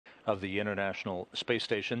of the International Space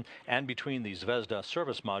Station and between the Zvezda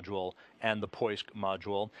service module and the Poisk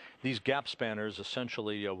module. These gap spanners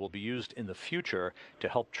essentially will be used in the future to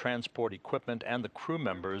help transport equipment and the crew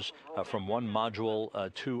members from one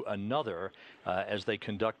module to another as they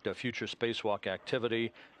conduct future spacewalk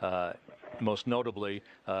activity, most notably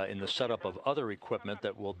in the setup of other equipment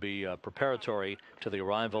that will be preparatory to the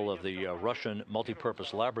arrival of the Russian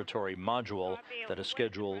multipurpose laboratory module that is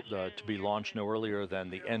scheduled to be launched no earlier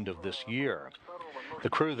than the end of this year. The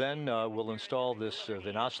crew then will install this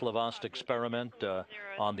Vinoslavost experiment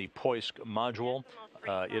on the Poisk module.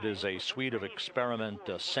 It is a suite of experiment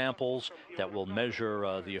samples that will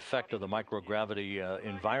measure the effect of the microgravity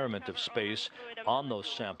environment of space on those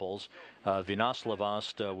samples.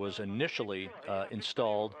 Vinoslavost was initially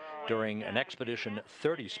installed during an Expedition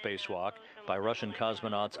 30 spacewalk by Russian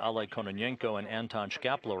cosmonauts Oleg Kononenko and Anton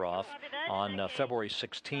Shkaplerov on February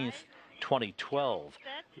 16th, 2012.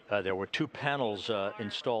 There were two panels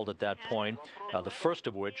installed at that point, the first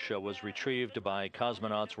of which was retrieved by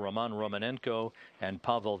cosmonauts Roman Romanenko and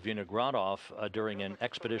Pavel Vinogradov during an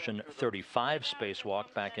Expedition 35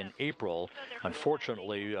 spacewalk back in April.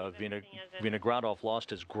 Unfortunately, Vinogradov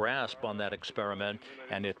lost his grasp on that experiment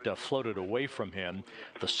and it floated away from him.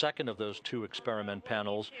 The second of those two experiment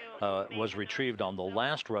panels was retrieved on the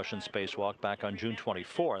last Russian spacewalk back on June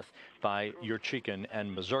 24th by Yurchikhin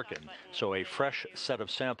and Mazurkin. So a fresh set of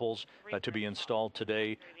samples to be installed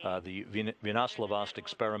today, the Vinoslavost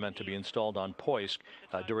experiment to be installed on Poisk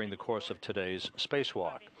during the course of today's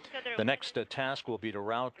spacewalk. The next task will be to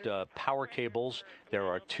route power cables. There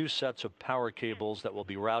are two sets of power cables that will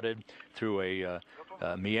be routed through a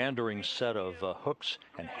meandering set of hooks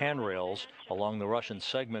and handrails along the Russian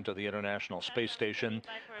segment of the International Space Station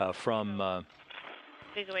from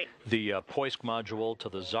the Poisk module to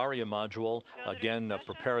the Zarya module. Again,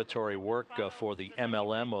 preparatory work for the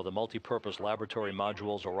MLM, or the Multipurpose Laboratory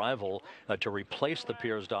Module's arrival to replace the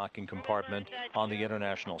Pirs docking compartment on the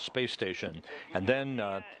International Space Station. And then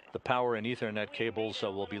the power and Ethernet cables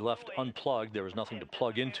will be left unplugged. There is nothing to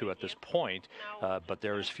plug into at this point, but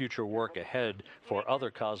there is future work ahead for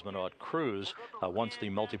other cosmonaut crews once the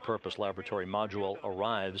Multipurpose Laboratory Module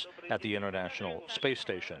arrives at the International Space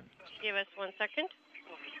Station. Give us 1 second.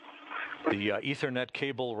 The Ethernet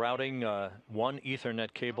cable routing, one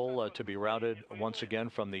Ethernet cable to be routed once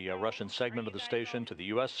again from the Russian segment of the station to the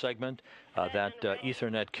U.S. segment. That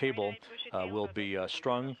Ethernet cable will be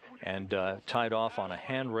strung and tied off on a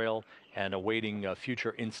handrail and awaiting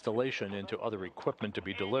future installation into other equipment to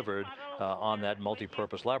be delivered on that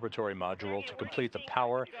multipurpose laboratory module to complete the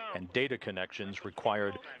power and data connections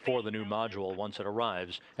required for the new module once it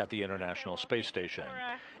arrives at the International Space Station.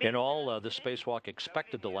 In all, the spacewalk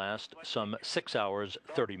expected to last some 6 hours,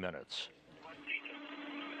 30 minutes.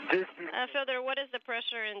 Fyodor, what is the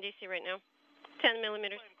pressure in DC right now? 10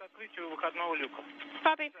 millimeters.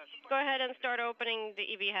 Copy. Go ahead and start opening the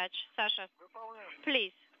EV hatch. Sasha,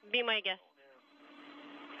 please. Be my guest.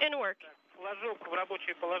 In work.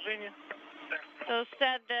 So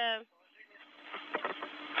set the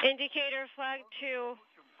indicator flag to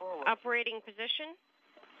operating position.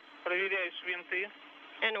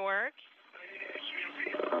 In work.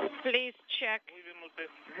 Please check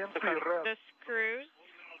the screws.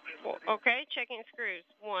 Okay, checking screws.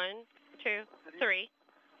 1, 2, 3.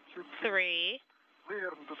 3,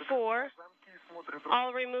 4.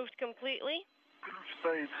 All removed completely.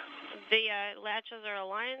 The latches are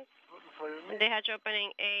aligned. The hatch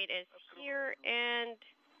opening aid is here and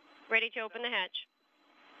ready to open the hatch.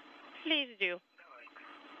 Please do.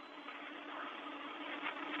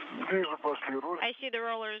 I see the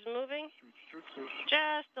rollers moving.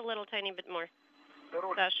 Just a little tiny bit more.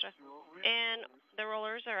 Sasha. And the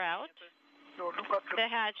rollers are out. The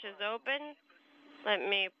hatch is open. Let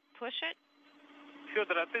me push it.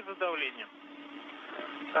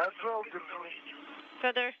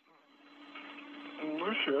 Further.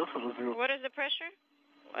 What is the pressure?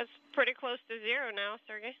 Well, it's pretty close to zero now,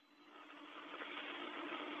 Sergey.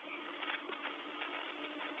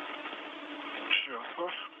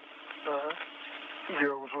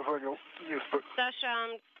 Sasha,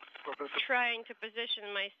 I'm trying to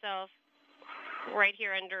position myself right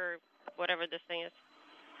here under whatever this thing is.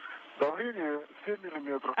 The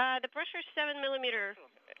pressure is 7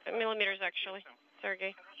 millimeters actually,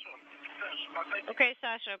 Sergey. Okay,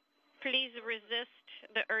 Sasha, please resist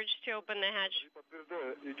the urge to open the hatch.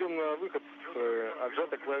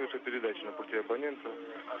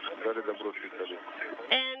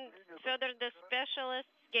 And further, the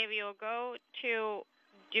specialists gave you a go to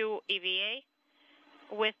do EVA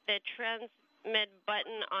with the transmit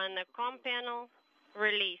button on the comm panel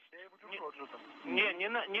released.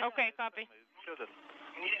 Okay, copy.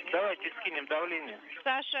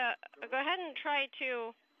 Sasha, go ahead and try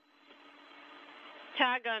to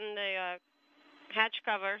tag on the hatch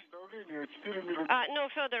cover. No,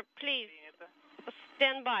 Fyodor, please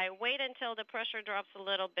stand by. Wait until the pressure drops a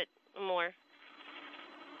little bit more.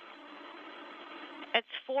 It's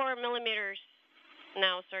 4 millimeters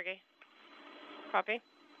now, Sergey. Copy.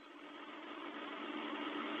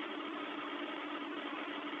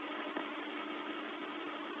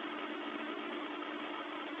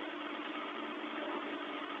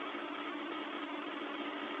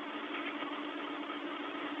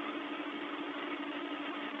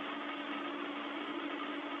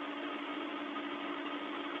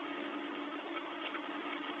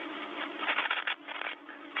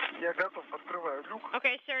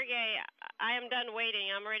 Okay, Sergey, I am done waiting.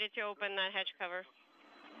 I'm ready to open that hatch cover.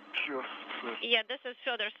 Yeah, this is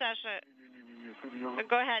Fyodor. Sasha,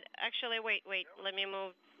 go ahead. Actually, wait. Let me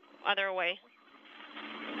move other way.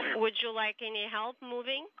 Would you like any help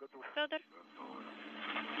moving, Fyodor?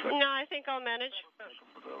 No, I think I'll manage.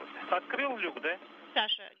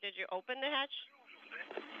 Sasha, did you open the hatch?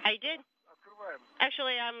 I did.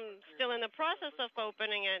 Actually, I'm still in the process of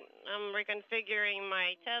opening it. I'm reconfiguring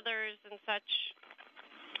my tethers and such.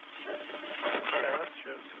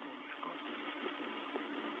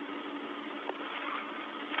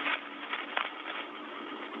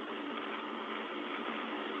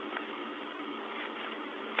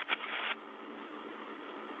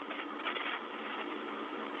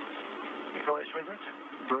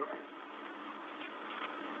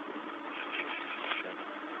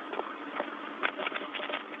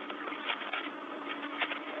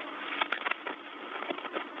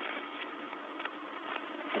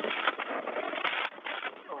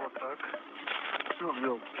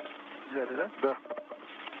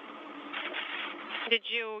 Did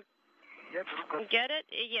you get it?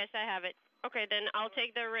 Yes, I have it. Okay, then I'll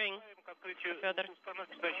take the ring.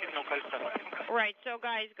 Right, so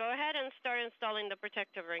guys, go ahead and start installing the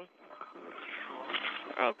protective ring.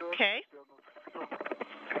 Okay.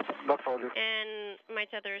 And my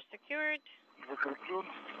tether is secured.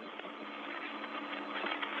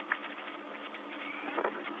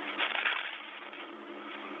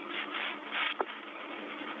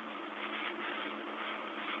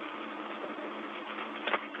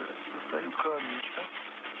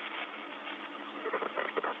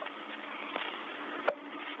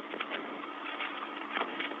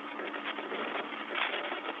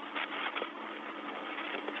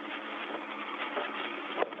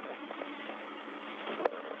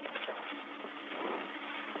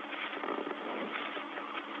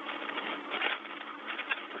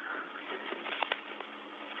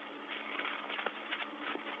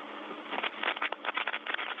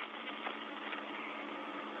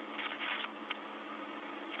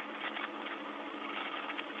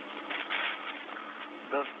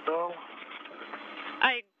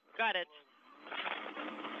 I got it.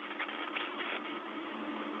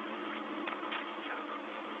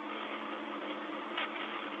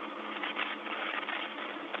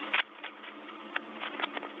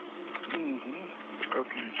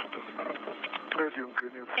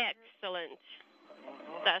 Excellent.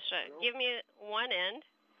 Sasha, give me one end.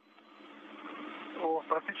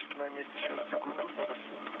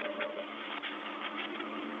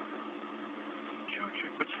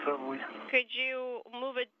 Could you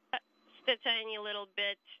move it just a tiny little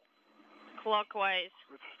bit clockwise?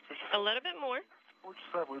 A little bit more.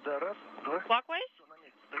 Clockwise?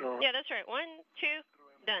 Yeah, that's right. 1, 2,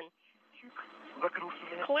 done.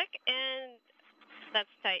 Click, and that's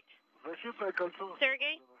tight.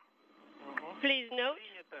 Sergey, please note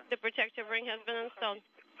the protective ring has been installed.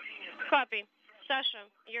 Copy. Sasha,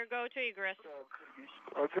 your go to egress.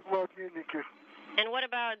 And what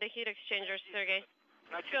about the heat exchangers, Sergey?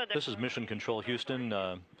 This is Mission Control Houston.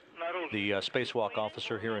 The spacewalk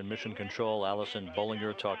officer here in Mission Control, Allison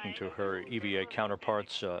Bollinger, talking to her EVA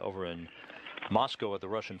counterparts over in Moscow at the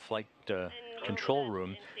Russian flight control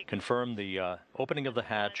room, confirmed the opening of the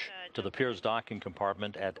hatch to the Piers docking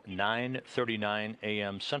compartment at 9:39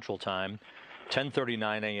 a.m. Central Time,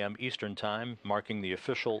 10:39 a.m. Eastern Time, marking the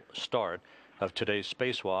official start of today's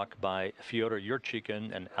spacewalk by Fyodor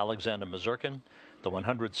Yurchikhin and Alexander Mazurkin, the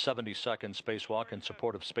 172nd spacewalk in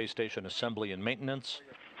support of space station assembly and maintenance,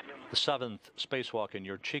 the 7th spacewalk in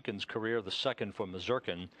Yurchikhin's career, the 2nd for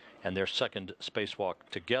Mazurkin, and their 2nd spacewalk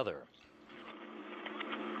together.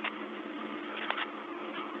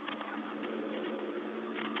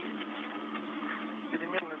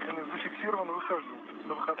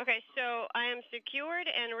 Okay, so I am secured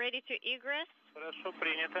and ready to egress. Хорошо,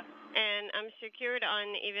 принято. And I'm secured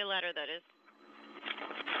on EV ladder, that is.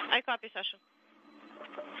 I copy, Sasha.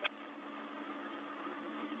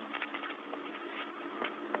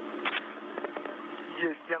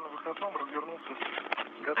 Есть, я на выходном, развернулся.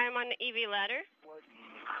 I'm on the EV ladder.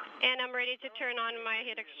 And I'm ready to turn on my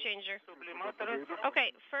heat exchanger.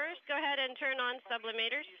 Okay, first go ahead and turn on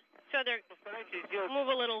sublimators. So they're move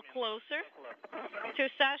a little closer to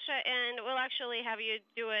Sasha, and we'll actually have you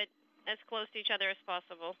do it as close to each other as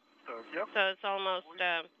possible. So it's almost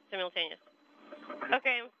simultaneous.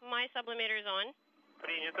 Okay, my sublimator is on.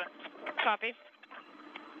 Принято. Copy.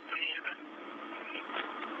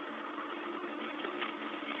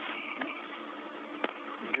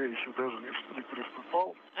 Я еще даже не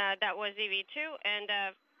приступал. That was EV2, and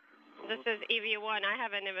this is EV1. I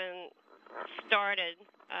haven't even started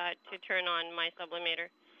to turn on my sublimator.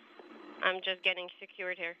 I'm just getting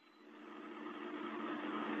secured here.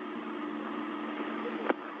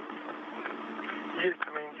 Есть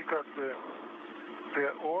у меня индикация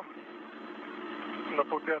ТО на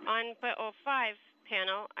P5. On PO5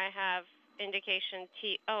 panel, I have indication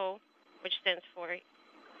TO, which stands for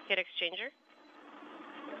heat exchanger.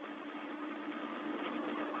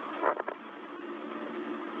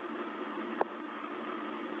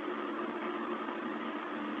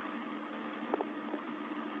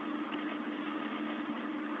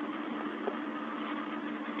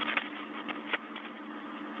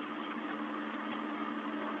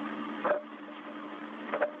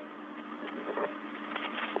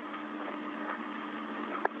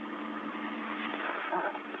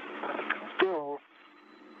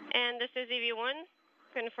 And this is EV1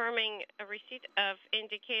 confirming a receipt of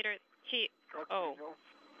indicator TO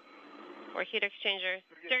or heat exchanger.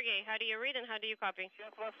 Sergey, how do you read and how do you copy?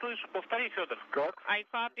 Сейчас вас слышу. Повтори, Федор. Как? I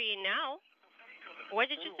copy now. What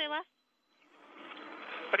did you say last?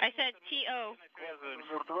 I said TO.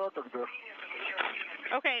 Мертва тогда.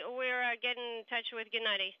 Okay, we're getting in touch with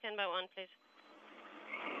Gennady. Stand by one, please.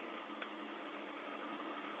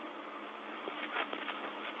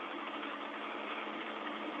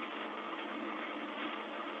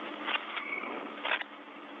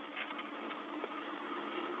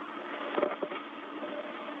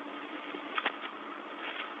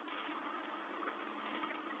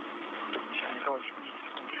 Николаевич,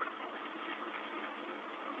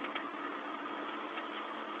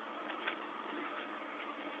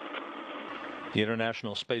 The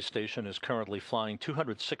International Space Station is currently flying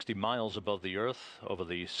 260 miles above the Earth over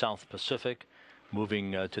the South Pacific,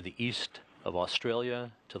 moving to the east of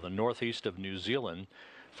Australia, to the northeast of New Zealand,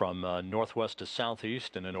 from northwest to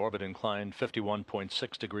southeast in an orbit inclined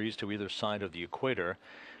 51.6 degrees to either side of the equator.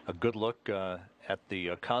 A good look at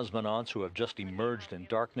the cosmonauts who have just emerged in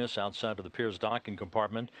darkness outside of the Piers docking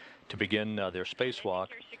compartment to begin their spacewalk.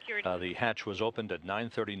 The hatch was opened at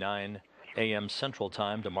 9:39 a.m. Central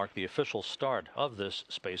Time to mark the official start of this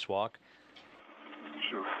spacewalk.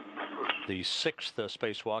 Sure. The sixth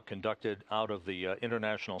spacewalk conducted out of the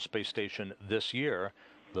International Space Station this year,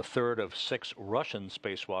 the third of 6 Russian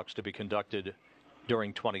spacewalks to be conducted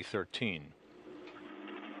during 2013.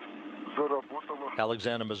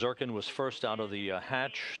 Alexander Mazurkin was first out of the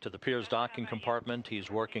hatch to the Piers docking compartment.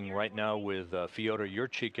 He's working right now with Fyodor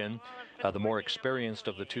Yurchikhin, the more experienced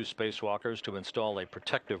of the 2 spacewalkers, to install a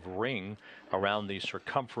protective ring around the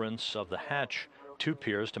circumference of the hatch to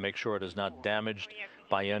Piers to make sure it is not damaged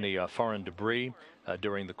by any foreign debris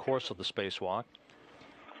during the course of the spacewalk.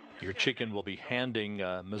 Yurchikhin will be handing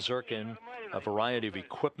Mazurkin a variety of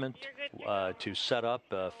equipment to set up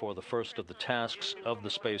for the first of the tasks of the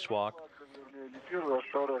spacewalk.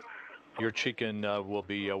 Yurchikhin will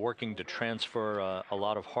be working to transfer a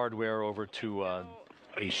lot of hardware over to a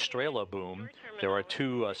Strela boom. There are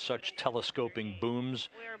 2 such telescoping booms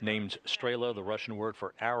named Strela, the Russian word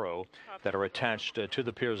for arrow, that are attached to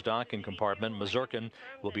the Piers docking compartment. Mazurkin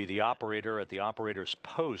will be the operator at the operator's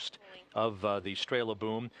post of the Strela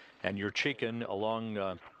boom, and Yurchikhin,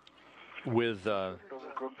 along with a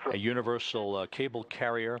universal cable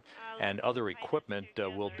carrier and other equipment,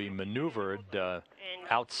 will be maneuvered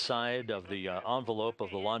outside of the envelope of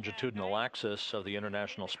the longitudinal axis of the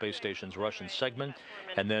International Space Station's Russian segment,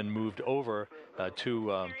 and then moved over to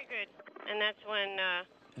Very good. And that's when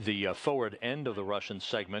the forward end of the Russian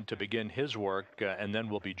segment to begin his work, and then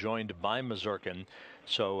will be joined by Mazurkin.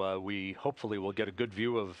 So we hopefully will get a good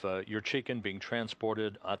view of Yurchikhin being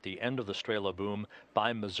transported at the end of the Strela boom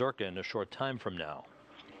by Mazurkin a short time from now.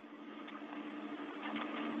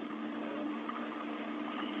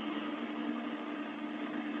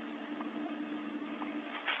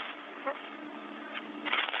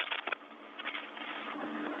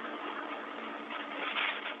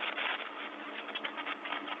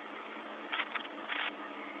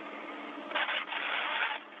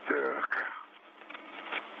 Так.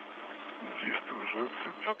 Здесь тоже.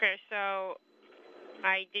 Okay, so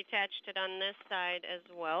I detached it on this side as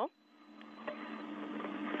well.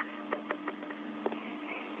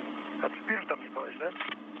 А теперь там Николай, да?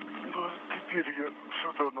 Ну, теперь я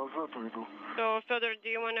сюда назад уйду. So, Fedor, do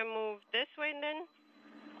you want to move this way then?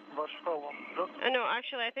 Ваш фалон, да? No,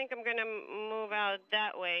 actually, I think I'm going to move out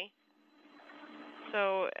that way.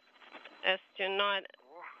 So, as to not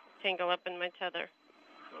tangle up in my tether.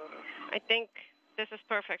 Хорошо. I think this is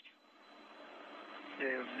perfect. Я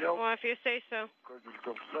ее взял. Well, if you say so. Кабель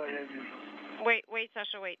там, да, я вижу. Wait,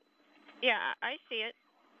 Sasha, wait. Yeah, I see it.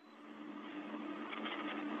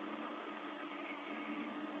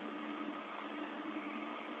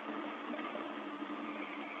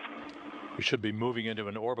 We should be moving into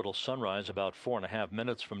an orbital sunrise about 4.5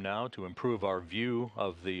 minutes from now to improve our view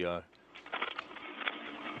of the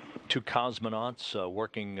two cosmonauts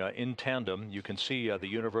working in tandem. You can see the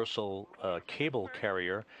universal cable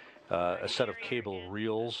carrier, a set of cable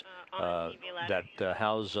reels that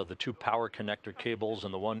house the two power connector cables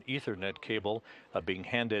and the one Ethernet cable being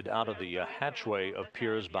handed out of the hatchway of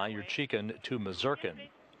Piers by your Chicken to Mazurkin.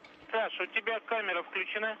 Саша, у тебя камера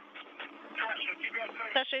включена?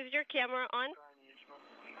 Sasha, is your camera on?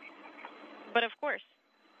 But of course.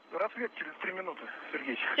 Рассвет через 3 минуты,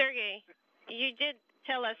 Сергей. Sergey, you did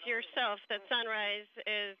tell us yourself that sunrise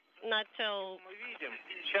is not till Мы видим.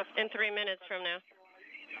 Сейчас. in 3 minutes from now.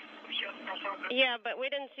 Yeah, but we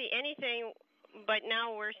didn't see anything, but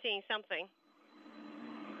now we're seeing something.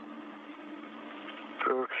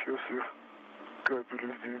 Так, сейчас я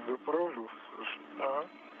кабель здесь заправлю, Саша. Ага.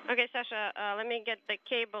 Okay, Sasha, let me get the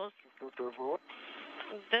cables Это вот.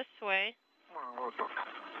 this way. Вот так.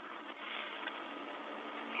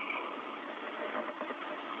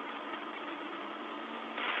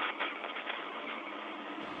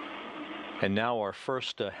 And now our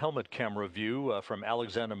first helmet camera view from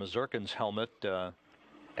Alexander Mazurkin's helmet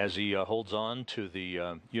as he holds on to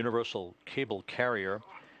the universal cable carrier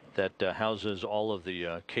that houses all of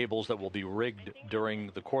the cables that will be rigged during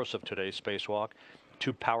the course of today's spacewalk.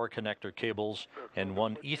 Two power connector cables and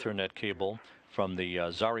one Ethernet cable from the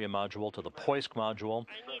Zarya module to the Poisk module.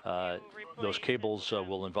 Those cables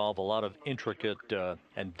will involve a lot of intricate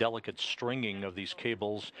and delicate stringing of these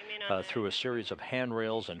cables through a series of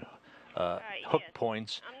handrails and hook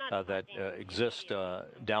points that exist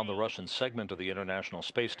down the Russian segment of the International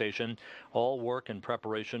Space Station. All work in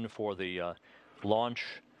preparation for the launch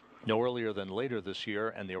no earlier than later this year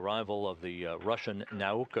and the arrival of the Russian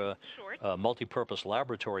Nauka multipurpose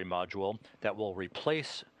laboratory module that will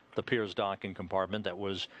replace the Piers docking compartment that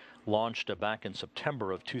was launched back in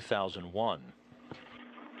September of 2001.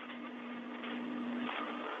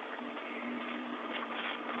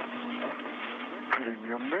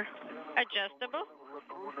 Переменный. Adjustable.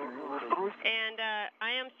 And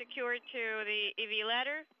I am secured to the EV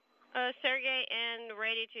ladder, Sergey, and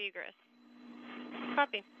ready to egress.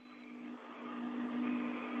 Copy.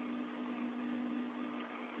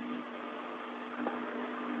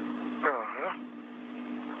 Ага.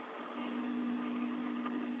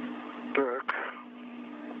 Так.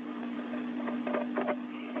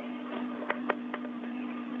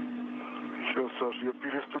 Сейчас, Саш, я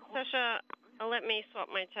переступлю. Sasha, let me swap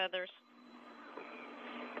my tethers.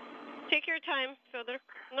 Take your time, Fedor.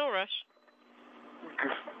 No rush.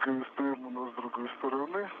 ГСТМ у нас с другой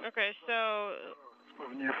стороны. Okay, so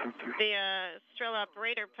Вниз идти. the Strela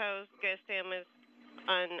operator post GSM is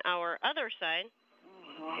on our other side.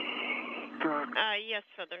 Так. Yes,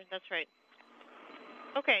 Fedor, that's right.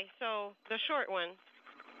 Okay, so the short one.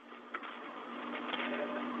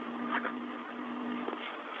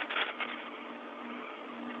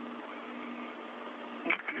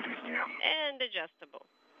 Передняя. And adjustable.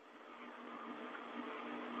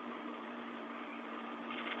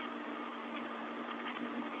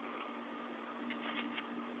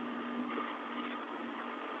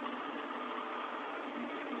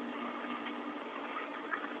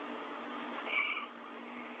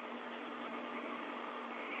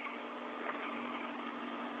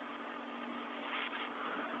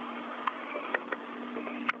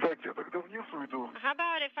 Так, я тогда вниз уйду. How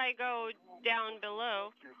about if I go down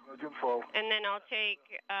below, Один фал. and then I'll take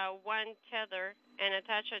one tether and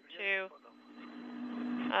attach it to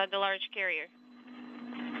the large carrier?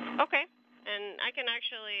 Okay, and I can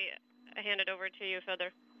actually hand it over to you,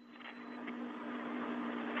 Fedor.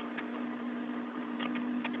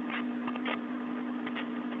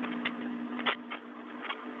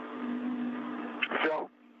 Взял.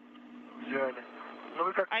 Взяли. Ну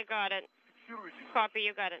вы как I got it. фиксируете? Copy,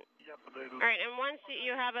 you got it. Я All right, and once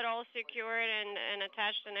you have it all secured and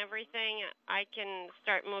attached and everything, I can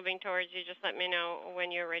start moving towards you. Just let me know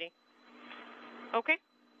when you're ready. Okay?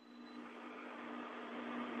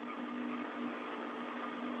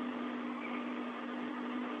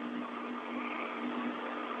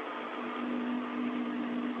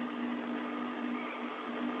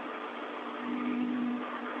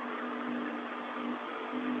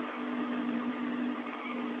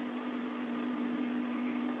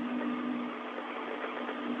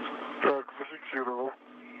 Так, зафиксировал.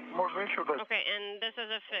 Можно еще дать? Okay, and this is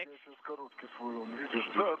a fix. Я сейчас короткий свой, он, видишь,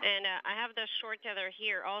 да? And I have the short tether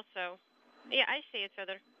here also. Yeah, I see it,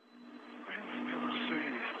 tether. В принципе, у нас все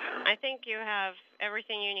есть. I think you have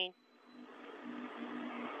everything you need.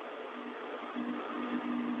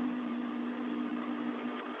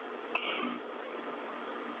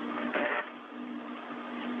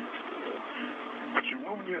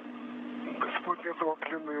 Почему мне Господь не дал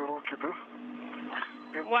длинные руки, да?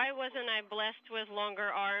 Why wasn't I blessed with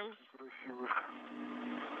longer arms? Красивых.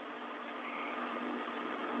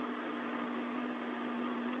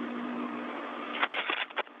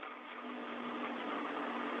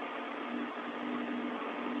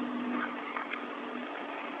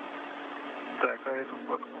 Так, а эту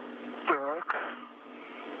подку. Так.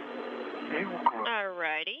 И уклад.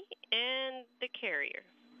 Alrighty, and the carrier.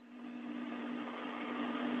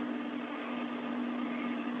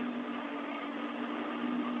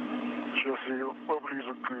 Сейчас я ее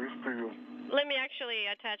поближе к ГСТ. Let me actually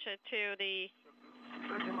attach it to the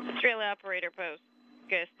Australia operator post.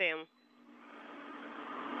 GSM.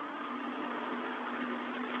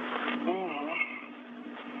 Угу.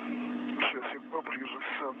 Сейчас я поближе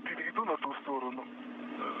сам перейду на ту сторону,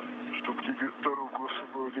 чтобы тебе дорогу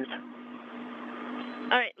освободить.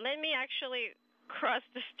 Alright, let me actually cross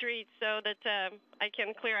the street so that I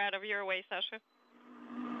can clear out of your way, Sasha.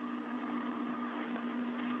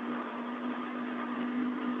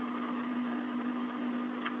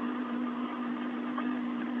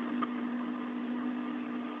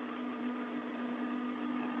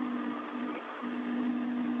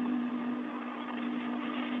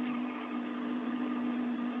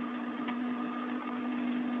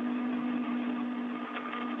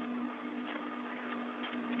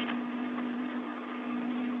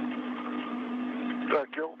 Так,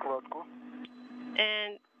 я укладку.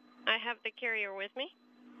 And I have the carrier with me.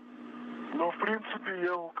 Ну, в принципе,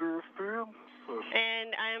 я у ГСТМ, Саша.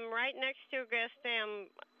 And I'm right next to GSM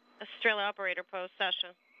Australia operator post,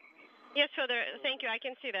 Sasha. Yes, so there, thank you, I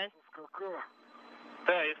can see that. СКК.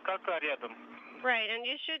 Да, СКК рядом. Right, and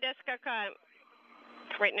you should SKK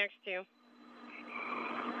right next to you.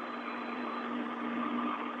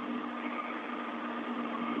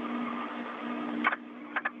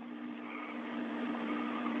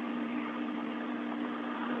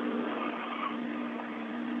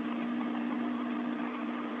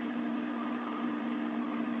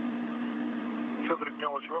 Федор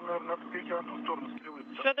Мелович, вам, наверное, надо перейти на ту сторону стрелы.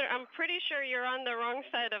 Further, I'm pretty sure you're on the wrong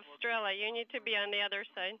side of Strela. You need to be on the other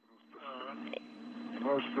side.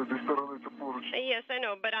 Знаешь, с этой стороны-то поруч. Yes, I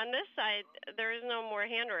know, but on this side, there is no more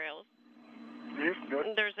handrails. Есть, да?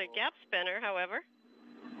 There's a gap spanner, however.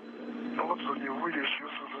 Ну вот за него я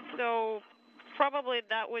сейчас уже... So probably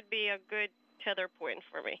that would be a good tether point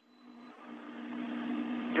for me.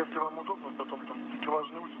 Если вам удобно, потом там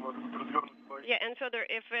важный узел надо будет развернуть по... Yeah, and further,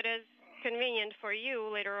 if it is convenient for you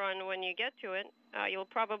later on when you get to it, you'll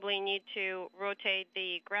probably need to rotate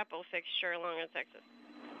the grapple fixture along its axis.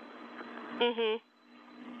 Mm-hmm.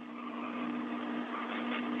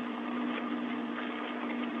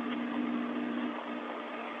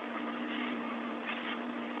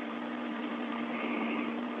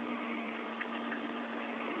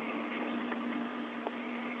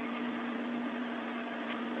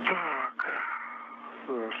 Так,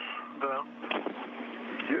 Саш, да.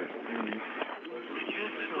 Я здесь.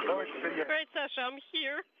 Ну, давай теперь я... Great, Sasha, I'm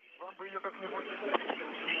here. Вам бы ее как-нибудь...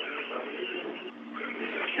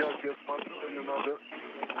 Сейчас я смотрю, не надо...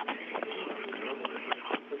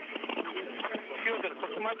 Федор,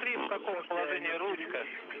 посмотри, в каком положении ручка.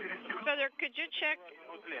 Further, could you check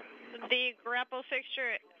the grapple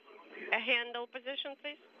fixture handle position,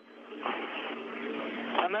 please?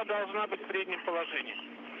 Она должна быть в среднем положении.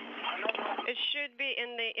 It should be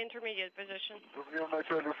in the intermediate position. Мне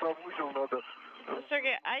вначале сам узел надо...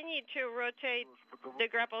 Sergey, I need to rotate the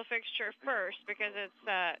grapple fixture first because it's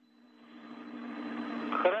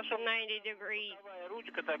Хорошо. 90 degrees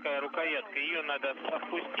Ручка такая, рукоятка, ее надо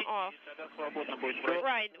опустить, off. тогда свободно будет брать.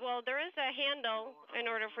 Right. Well, there is a handle. In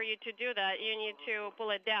order for you to do that, you need to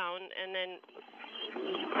pull it down and then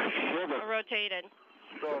rotate it.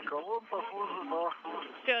 Так, а он похоже на...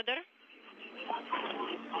 Further,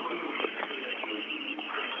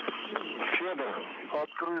 Федор,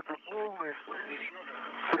 открытый полный.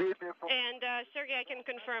 Средняя And Sergey, I can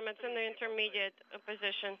confirm it's in the intermediate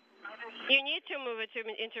position. You need to move it to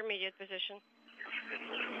intermediate position.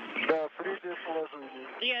 Да, среднее положение.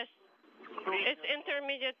 Yes. It's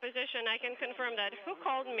intermediate position. I can confirm that. Who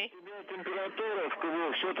called me? Температура в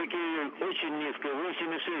КВО все-таки очень низкая,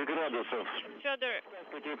 86 градусов. Fedor,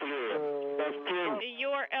 Потеплее.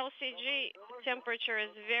 your LCG temperature is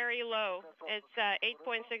very low. It's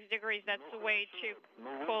 8.6 degrees. That's way too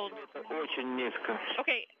cold. Очень низко.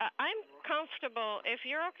 Okay, I'm comfortable. If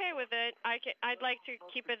you're okay with it, I'd like to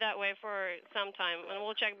keep it that way for some time, and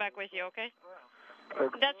we'll check back with you, okay?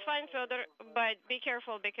 That's fine, Fedor, but be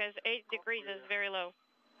careful because 8 degrees is very low.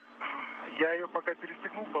 Я ее пока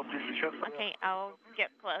перестегнул поближе. Сейчас. Okay, I'll get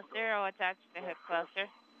closer. I'll attach the hook closer.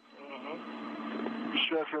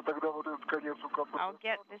 Сейчас я тогда вот этот конец УКП. I'll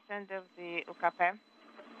get this end of the UKP.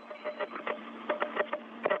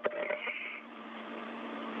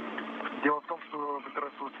 Дело в том, что как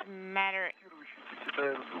раз вот Matter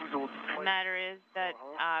узел. is that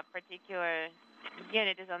particular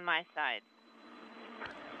unit is on my side.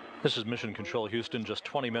 This is Mission Control Houston, just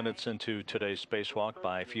 20 minutes into today's spacewalk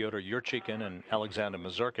by Fyodor Yurchikhin and Alexander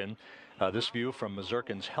Mazurkin. This view from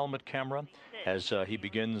Mazurkin's helmet camera as he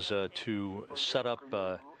begins to set up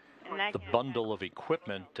the bundle of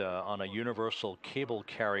equipment on a universal cable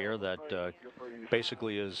carrier that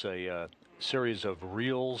basically is a series of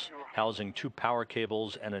reels housing 2 power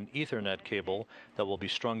cables and an Ethernet cable that will be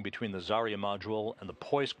strung between the Zarya module and the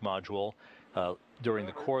Poisk module during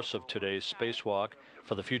the course of today's spacewalk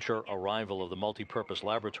for the future arrival of the multi-purpose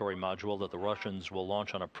laboratory module that the Russians will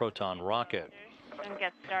launch on a Proton rocket. And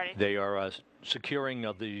get started. They are securing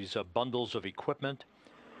these bundles of equipment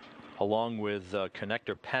along with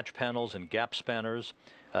connector patch panels and gap spanners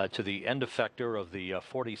to the end effector of the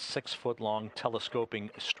 46-foot-long telescoping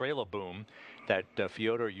Strela boom that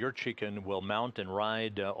Fyodor Yurchikhin will mount and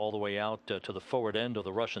ride all the way out to the forward end of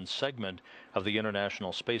the Russian segment of the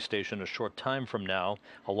International Space Station a short time from now,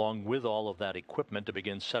 along with all of that equipment to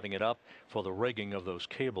begin setting it up for the rigging of those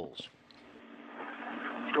cables.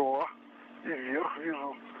 О, и вверх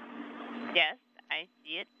вижу. Yes, I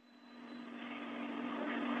see it.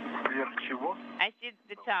 Вверх чего? I see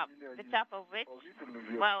the top of which,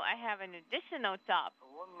 well, I have an additional top.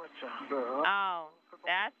 Да. Oh,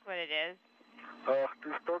 that's what it is. Ах, ты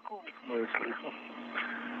в таком смысле.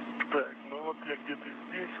 Так, ну вот я где-то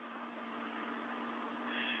здесь.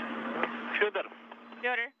 Федор,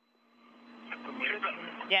 Fyodor?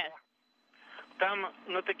 Yes. там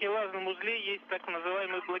на такелажном узле есть так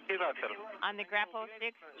называемый блокиратор. On the grapple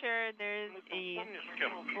fixture, there's a Помнишь, в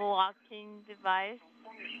чем? locking device.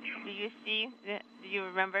 Do you see? Do you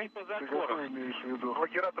remember? Типа Ты затвора. какой имеешь в виду?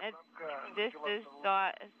 Блокиратор It- замка. This is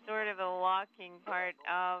sort of a locking part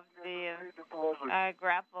of the Среднее положение.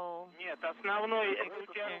 grapple. Нет, основной это у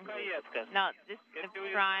тебя рукоятка. No, the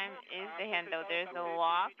prime is the handle. There's a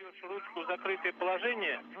lock. Ведешь ручку в закрытое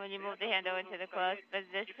положение When you move the handle into the closed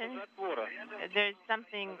position, затвора. there's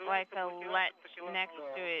something like a latch next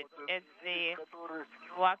to it. It's the Который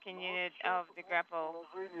locking unit of the grapple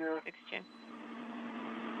положение. fixture.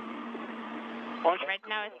 Он Right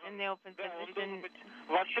now it's in the open да, он должен position. быть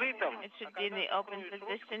в открытом. It should be in the open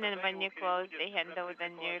position, and when you close the handle,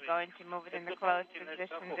 then you're going to move it in the closed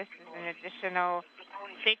position. This is an additional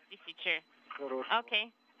safety feature. Хорошо.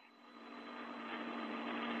 Okay.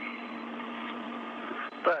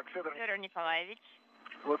 Так, Федор, Fyodor Nikolaevich,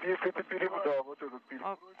 вот если ты да, вот этот oh,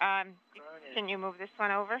 перебрось. can you move this one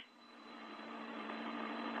over?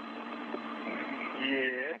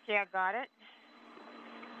 Есть. Okay, I got it.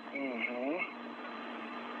 Угу.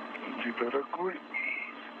 Иди, дорогой.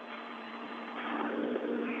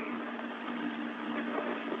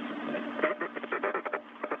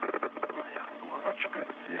 Лампочка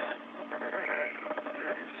здесь.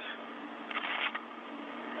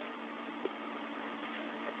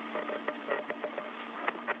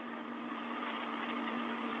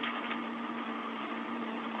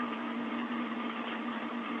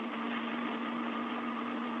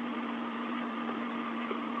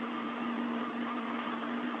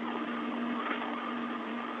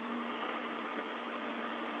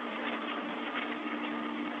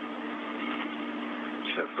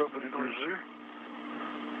 Сейчас приближи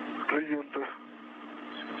клиента.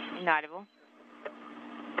 Inaudible.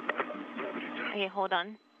 Okay, hold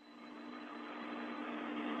on.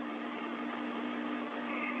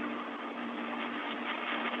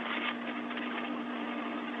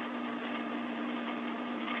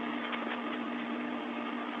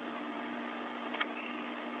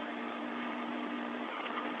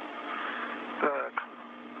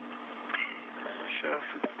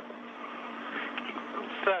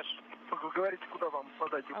 говорите, куда вам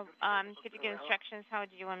подать? Could you give instructions? How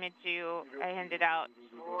do you want me to hand it out?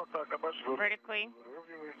 Вот так, обожжёт. Vertically?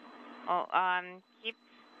 Здоровье Oh, keep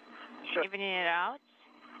Сейчас. evening it out.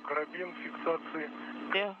 Карабин фиксации.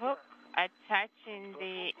 The hook attaching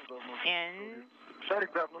the end.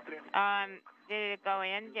 Шарик, да, внутри. Did it go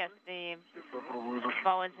in? Yes, the Попробую.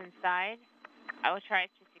 ball is inside. I will try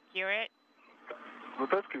to secure it.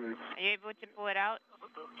 Вытаскивается? Are you able to pull it out?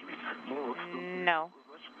 Ну вот. No.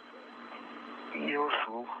 Не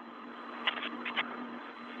ушел.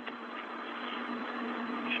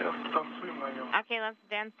 Сейчас потанцуем на нем. Okay, let's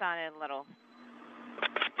dance on it a little.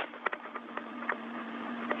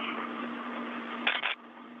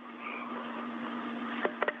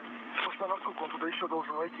 Собственно, насколько он туда еще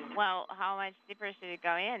должен войти? Well, how much deeper should it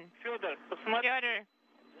go in? Федор, посмотри, Fyodor,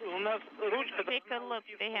 у нас ручка take a look.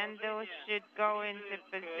 The handle should go into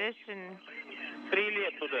position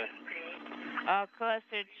стреле туда.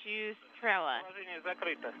 closer to Strela Положение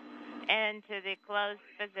закрыто. and to the closed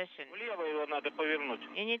position. Влево его надо повернуть.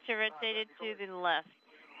 You need to rotate it to the left.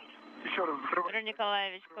 Еще раз закрывай. Fyodor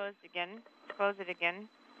Nikolaevich, close again. Close it again.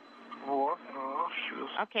 Вот,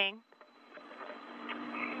 сейчас Okay,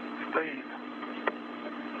 стоит.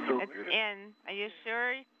 it's in. Are you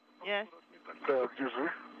sure? Yes. Так, держи.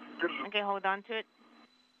 Держи. Okay, hold on to it.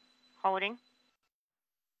 Holding.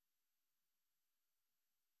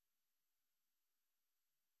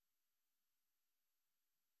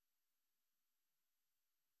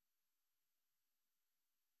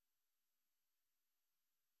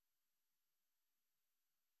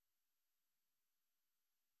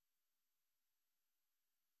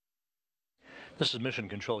 This is Mission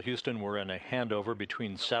Control Houston. We're in a handover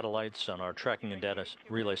between satellites on our tracking and data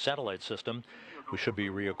relay satellite system. We should be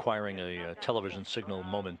reacquiring a television signal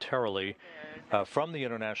momentarily from the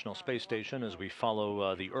International Space Station as we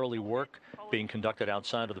follow the early work being conducted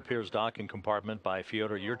outside of the Piers docking compartment by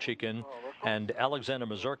Fyodor Yurchikhin and Alexander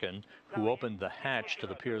Mazurkin, who opened the hatch to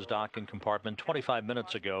the Piers docking compartment 25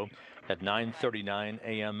 minutes ago at 9:39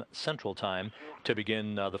 a.m. Central Time to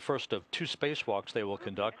begin the first of two spacewalks they will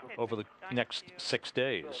conduct over the next 6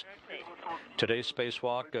 days. Today's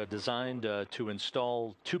spacewalk designed to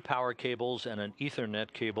install two power cables and an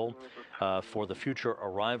Ethernet cable for the future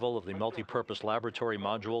arrival of the multi-purpose laboratory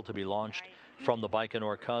module to be launched from the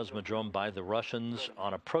Baikonur Cosmodrome by the Russians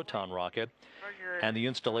on a Proton rocket, and the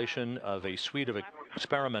installation of a suite of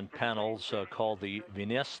experiment panels called the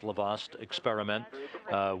Vinets-Lavost experiment,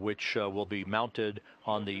 which will be mounted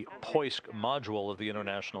on the Poisk module of the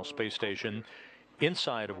International Space Station,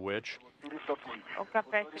 inside of which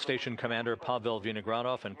Station Commander Pavel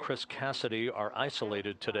Vinogradov and Chris Cassidy are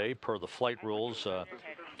isolated today per the flight rules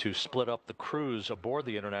to split up the crews aboard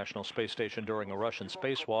the International Space Station during a Russian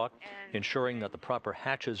spacewalk, ensuring that the proper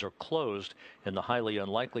hatches are closed in the highly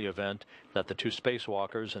unlikely event that the two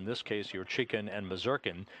spacewalkers, in this case Yurchikhin and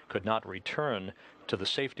Mazurkin, could not return to the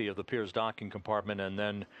safety of the Piers docking compartment and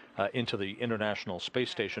then into the International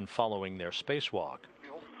Space Station following their spacewalk.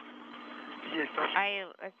 I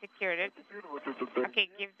secured it. Okay,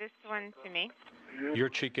 give this one to me.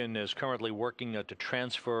 Yurchikhin is currently working to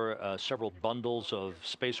transfer several bundles of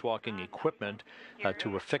spacewalking equipment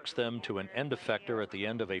to affix them to an end effector at the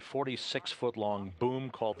end of a 46-foot-long boom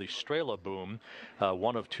called the Strela boom,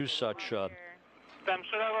 one of two such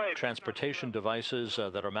transportation devices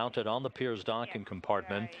that are mounted on the Piers docking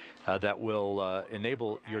compartment that will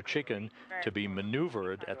enable Yurchikhin to be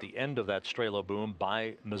maneuvered at the end of that Strela boom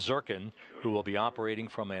by Mazurkin, who will be operating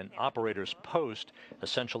from an operator's post,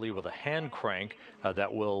 essentially with a hand crank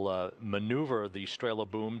that will maneuver the Strela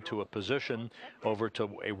boom to a position over to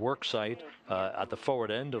a work site at the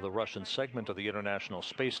forward end of the Russian segment of the International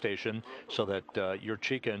Space Station, so that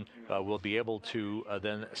Yurchikhin will be able to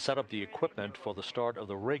then set up the equipment for the start of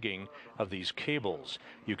the rigging of these cables.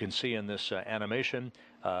 You can see in this animation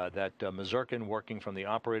that Mazurkin working from the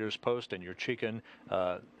operator's post and Yurchikhin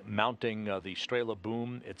mounting the Strela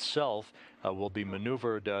boom itself will be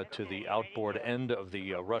maneuvered to the outboard end of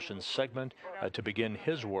the Russian segment to begin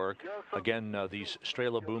his work. Again, these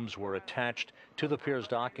Strela booms were attached to the Piers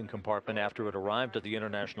docking compartment after it arrived at the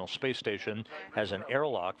International Space Station as an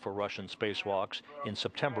airlock for Russian spacewalks in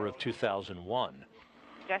September of 2001.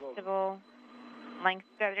 Adjustable length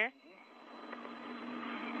feather.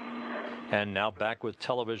 And now back with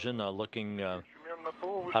television, looking out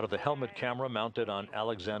of the helmet camera mounted on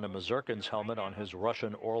Alexander Mazurkin's helmet on his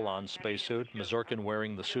Russian Orlan spacesuit. Mazurkin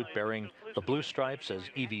wearing the suit bearing the blue stripes as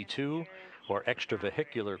EV2, or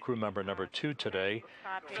extravehicular crew member number 2 today.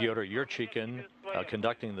 Fyodor Yurchikhin,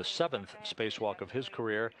 conducting the 7th spacewalk of his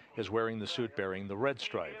career, is wearing the suit bearing the red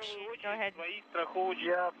stripes. Go ahead. Свои страховочные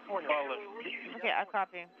Я понял. баллы. Okay, I'll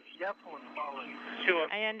copy. Я понял. Все.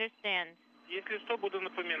 I understand. Если что, буду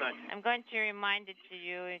напоминать. I'm going to remind it to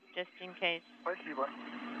you just in case. Спасибо.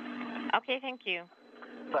 Okay, thank you.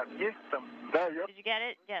 Так, есть там? Да, я... Did you get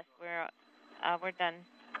it? Yes, we're done.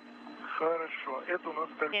 Хорошо. Это у нас...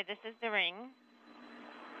 Okay, this is the ring.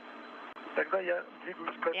 Тогда я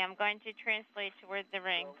двигаюсь к... Yeah, I'm going to translate towards the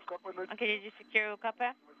ring. КП. Okay, did you secure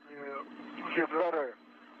Ukapa? Уже вторая.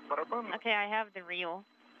 Барабан. Okay, I have the reel.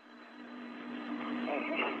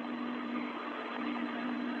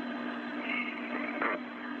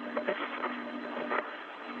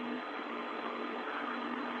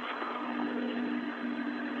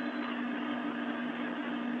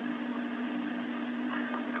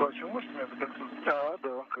 Николаевич, вы можете меня контактировать? А,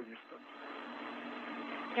 да, конечно.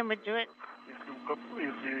 Can we do it?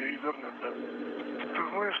 Если интернет, да. Ты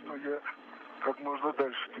знаешь, что я как можно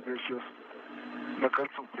дальше тебя сейчас на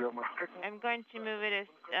кольцо прямо. I'm going to move it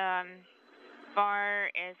as far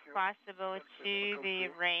as possible to the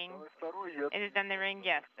ring. Второй я... It is on the ring,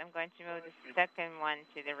 yes. I'm going to move the second one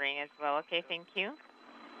to the ring as well. Okay, thank you.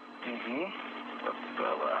 Угу.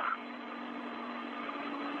 Отстала.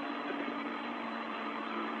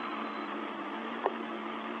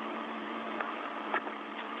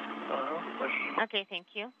 Ага, спасибо. Okay, thank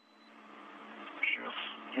you. Сейчас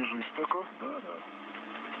держись только. Да,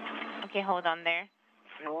 да. Okay, hold on there.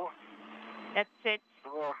 Всего That's it.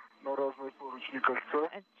 два на разные поручни кольца.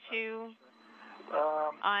 Two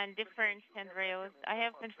on different handrails. I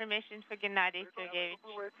have confirmation for Gennady Sergeyevich.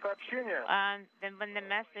 Бывает сообщение Then when the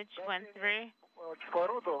message went through,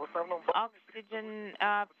 кислорода в основном oxygen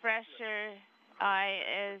pressure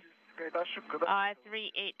is какая-то ошибка, да?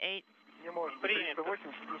 388. Не может быть.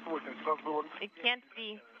 380 плюс 80. У нас было... It can't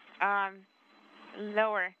be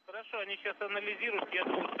lower. Хорошо, они сейчас анализируют. Я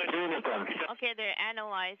думаю, что... Okay, they're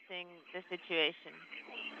analyzing the situation.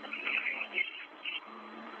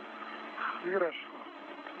 Хорошо.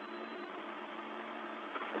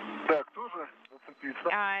 Так, тоже зацепиться.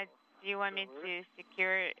 Do you want me to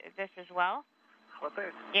secure this as well?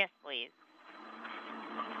 Хватает? Yes, please.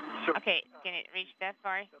 Все. Okay, can it reach that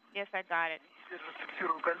far? Yes, I got it. Теперь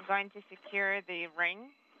зафиксирую I'm кольцо. going to secure the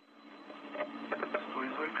ring. Стой,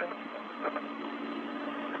 Зойка.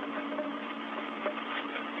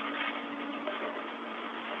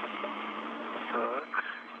 Так.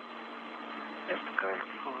 Это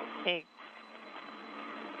кольцо. Okay.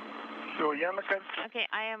 Все, я на кольце. Okay,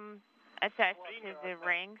 I am attached to the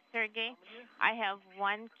ring, Sergey. I have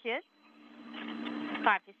one kiss.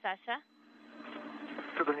 Copy, Sasha.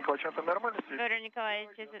 Федор Николаевич, это нормально здесь? Fedor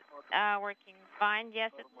Nikolaevich, is it working fine?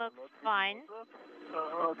 Yes, it looks fine.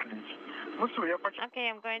 Отлично. Ну все, я почти... Okay,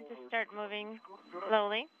 I'm going to start moving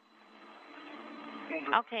slowly.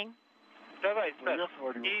 Okay, Давай, Я Саш.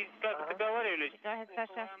 смотрю. И как договаривались, go ahead,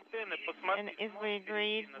 Sasha. антенны, And посмотри. if we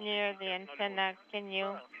agreed near the antenna, can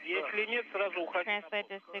you Если нет, сразу уходи. translate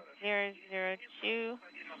to 6002?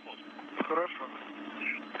 Хорошо.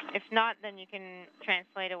 If not, then you can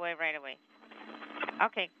translate away right away.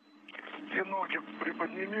 Okay. Все ноги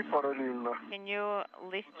приподними параллельно. Can you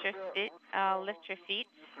lift your feet?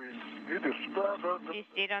 Видишь? Да, да, да. Do you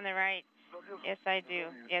see it on the right? Yes, I do.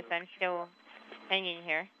 Yes, I'm still hanging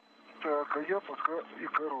here. Так, а я пока и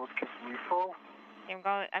короткий слышал.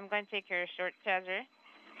 I'm going to take your short tether.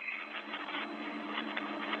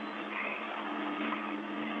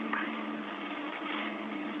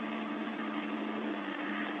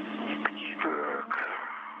 Так.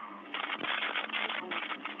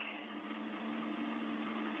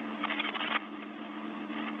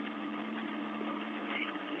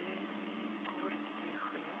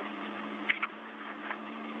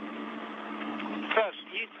 Саш,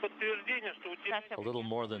 есть подтверждение, что у тебя... A little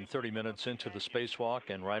more than 30 minutes into the spacewalk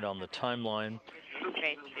and right on the timeline,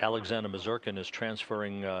 Great. Alexander Mazurkin is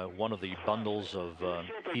transferring one of the bundles of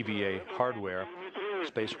EVA hardware,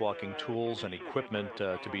 spacewalking tools and equipment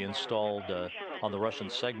to be installed on the Russian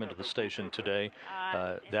segment of the station today.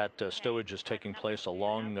 That stowage is taking place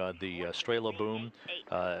along the Strela boom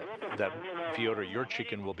that Fyodor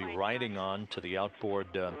Yurchikhin will be riding on to the outboard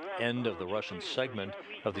end of the Russian segment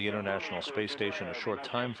of the International Space Station a short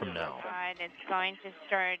time from now. And it's going to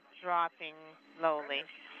start dropping slowly.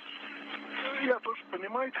 Я тоже,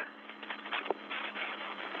 понимаете?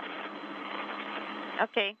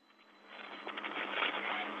 Okay.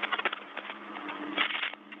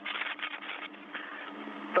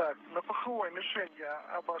 Так, на паховой мишень я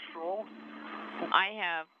обошел. I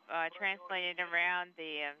have translated around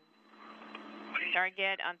the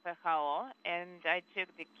target on Pajao, and I took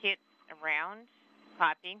the kit around.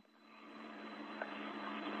 Copy.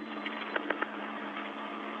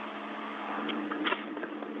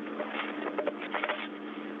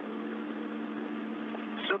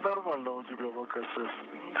 Все нормально у тебя пока, Сэс.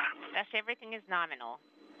 That's everything is nominal.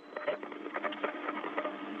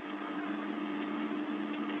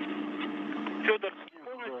 Федор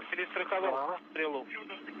полностью перестраховал стрелу.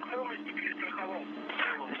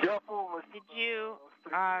 Я полностью Did you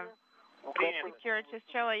Принято. secure to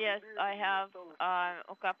Strela? Yes, I have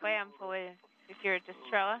OKP. I'm fully secured to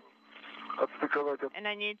Strela, отстыковать от... and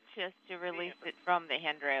I need just to release it from the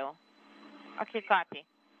handrail. Okay, copy.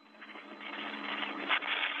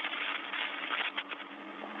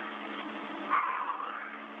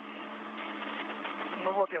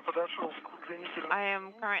 Ну вот, я подошел к удлинителю. I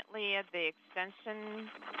am currently at the extension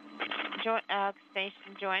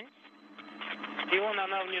joint, И вон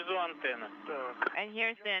она внизу антенна. Так. and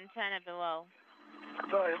here's the antenna below.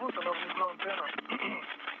 Да, и вот она внизу антенна.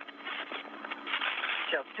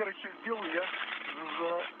 Сейчас, керхи сделаю, я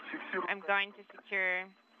зафиксирую. I'm going to secure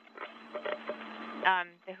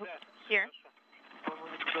the hook here.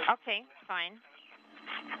 Okay, fine.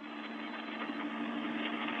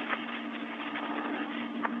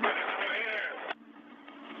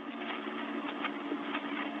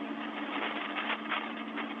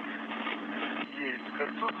 Есть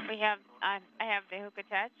кольцо. We have I have the hook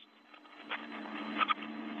attached.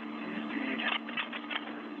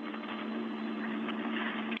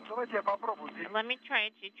 Давайте я попробую. Let me try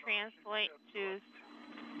to translate to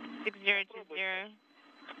 6020.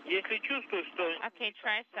 Если чувствуешь, что Okay,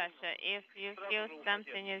 try, Sasha. If you feel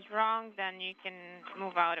something is wrong, then you can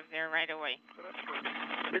move out of there right away.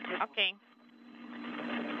 Okay.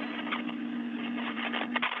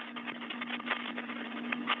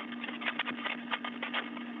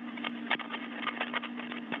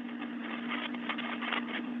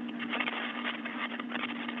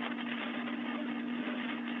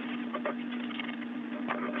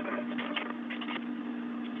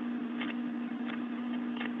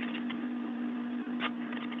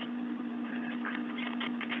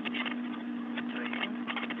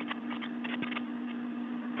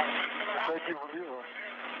 Вижу.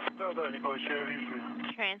 Да, да, Николаевич, я вижу.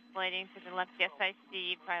 Translating to the left. Yes, I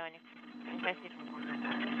see. Piloting. Yes, I see.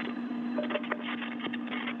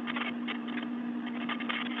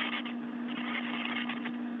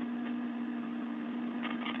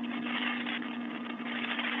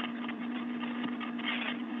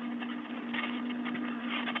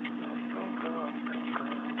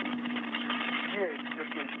 Есть,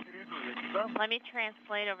 Сергей, перейду я, да? Let me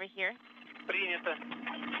translate over here. принято.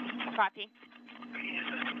 Copy.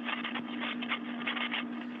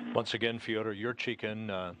 Once again, Fyodor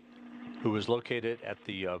Yurchikhin, who is located at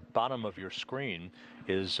the bottom of your screen,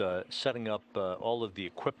 is setting up all of the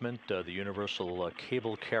equipment, the universal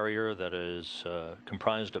cable carrier that is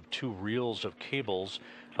comprised of 2 reels of cables,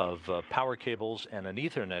 of power cables and an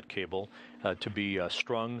Ethernet cable to be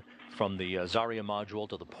strung from the Zarya module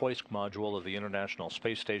to the Poisk module of the International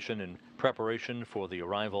Space Station in preparation for the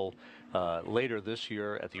arrival later this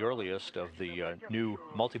year at the earliest of the new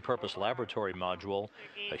multipurpose laboratory module,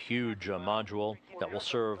 a huge module that will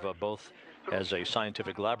serve both as a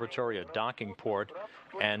scientific laboratory, a docking port,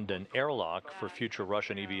 and an airlock for future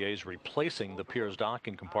Russian EVAs, replacing the Pirs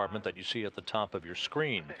docking compartment that you see at the top of your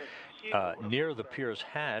screen. Near the Pirs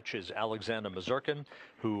hatch is Alexander Mazurkin,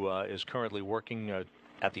 who is currently working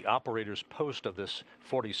at the operator's post of this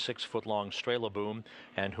 46-foot-long Strela boom,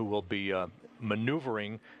 and who will be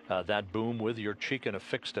maneuvering that boom with your Yurchikhin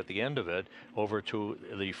affixed at the end of it over to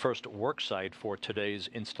the first work site for today's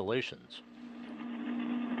installations.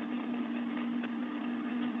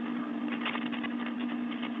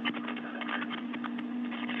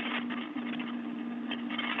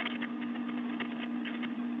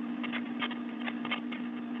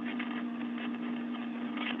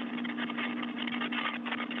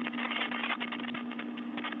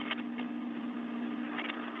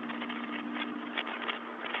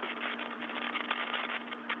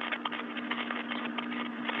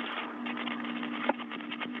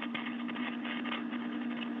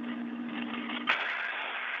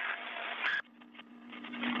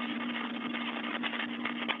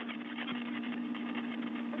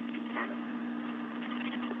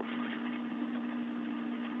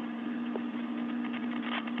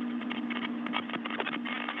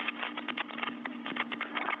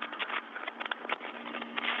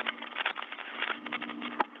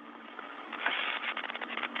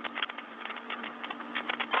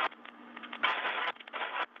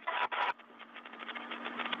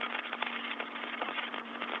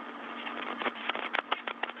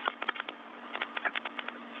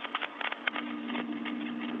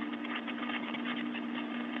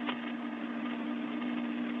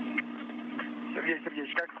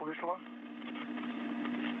 слышала.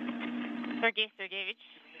 Sergey Sergeyevich,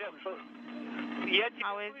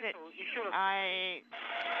 how is it?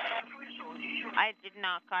 I did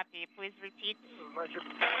not copy. Please repeat. Значит,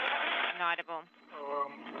 Inaudible.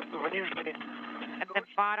 в нижней At the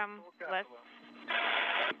bottom left,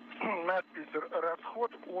 надпись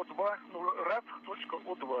расход О2, ну,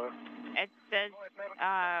 RAF.O2. it says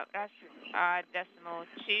decimal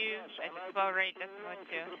 2, flow rate decimal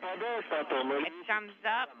 2. It comes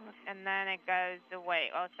up and then it goes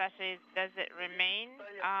away. Well, especially does it remain?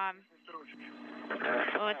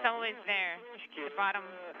 Well, it's always there. The bottom.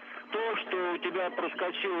 То, что у тебя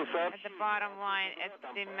проскочило At the bottom line, it's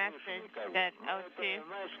the message that O2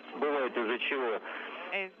 бывает из-за чего?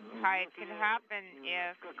 is how it can happen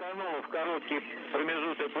if Скакануло в короткий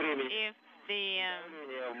промежуток времени. if the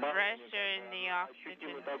pressure in the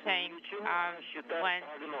oxygen tank went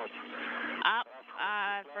up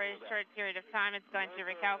for a short period of time, it's going to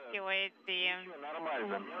recalculate the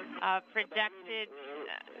projected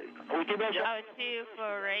O2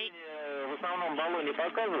 flow rate. В основном баллоне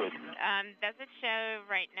показывает? Does it show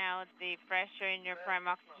right now the pressure in your prime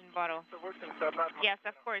oxygen bottle? Yes,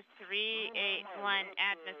 of course, 381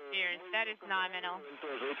 atmospheres. That is nominal.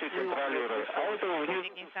 Тоже, и ты контролируешь. А это вниз.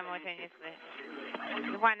 Speaking simultaneously.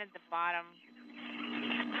 The one at the bottom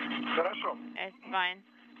Хорошо. is fine.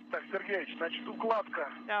 Так, Сергеевич, значит,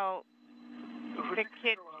 укладка. So, the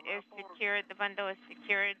kit is secured, the bundle is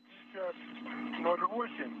secured.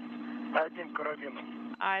 08, один карабин.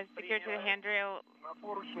 Secured to the handrail. На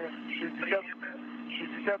поручне 60.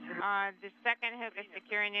 The second hook is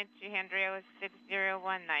securing it to handrail is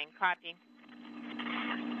 6019. Copy.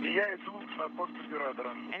 И я иду на пост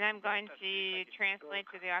оператора. And I'm going to translate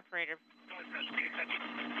to the operator.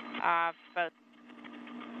 Both.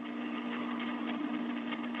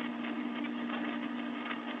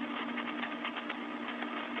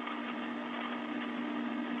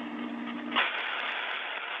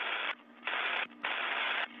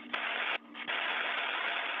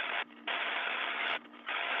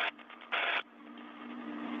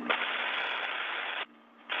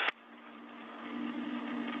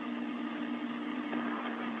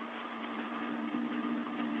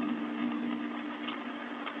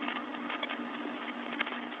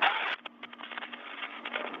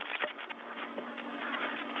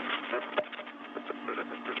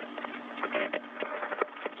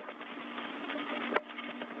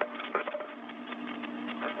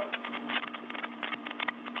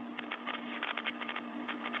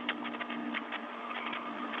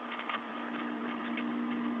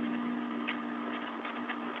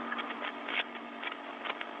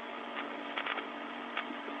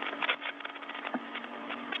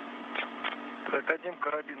 Так, одним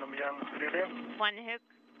карабином я на стреле. One hook.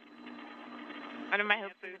 One of my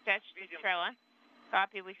hooks is attached to the trailer.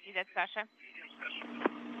 Copy, we see that, Sasha.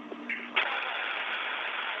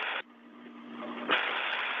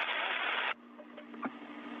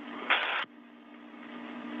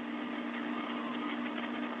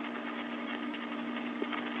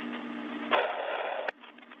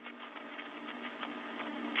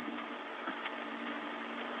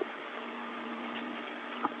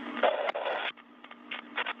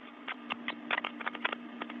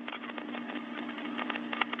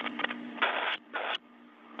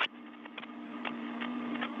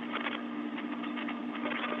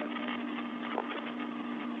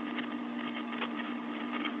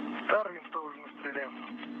 Дарвин тоже на стреле.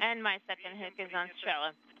 And my second hook is on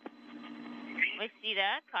trailer. We see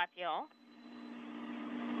that. Copy all.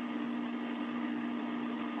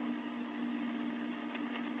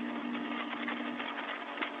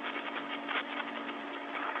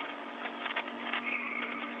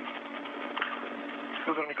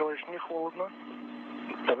 Федор Николаевич, не холодно?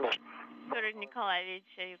 Fedor Nikolaevich,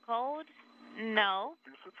 are you cold? No.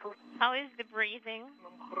 How is the breathing?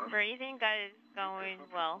 Breathing is going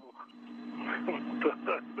well.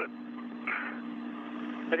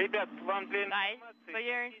 Ребят, вам для Guys, for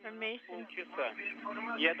your information, полчаса.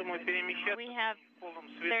 Я думаю, перемещаться we have в полном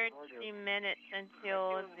свете. 30 minutes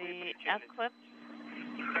until the eclipse.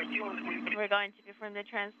 We're going to perform the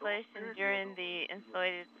translation during the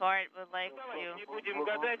insulated part. Would like Не to будем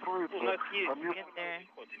гадать, у нас есть. get there.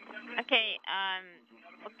 Okay,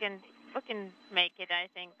 we can make it, I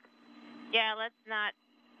think. Yeah, let's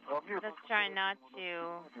try not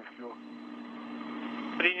to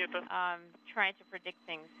Принято. try to predict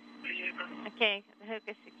things. Okay, the hook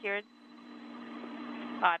is secured.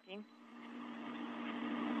 Copy.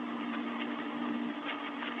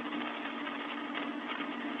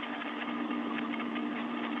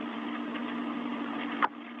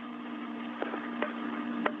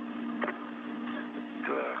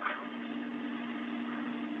 Так.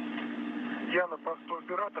 Я на посту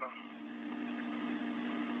оператора.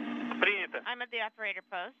 Принято. I'm at the operator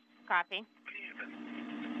post. Copy.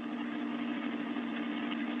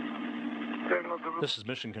 This is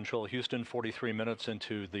Mission Control Houston, 43 minutes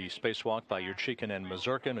into the spacewalk by Yurchikhin and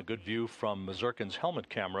Mazurkin. A good view from Mazurkin's helmet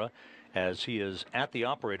camera as he is at the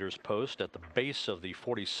operator's post at the base of the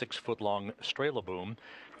 46-foot-long Strela boom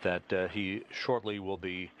that he shortly will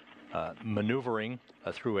be maneuvering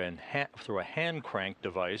through a hand crank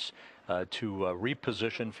device to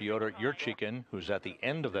reposition Fyodor Yurchikhin, who's at the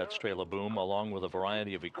end of that Strela boom, along with a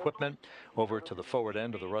variety of equipment, over to the forward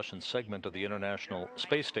end of the Russian segment of the International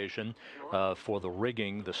Space Station for the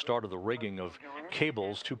rigging, the start of the rigging of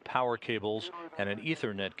cables, 2 power cables and an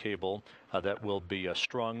Ethernet cable that will be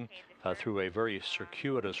strung through a very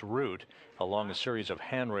circuitous route along a series of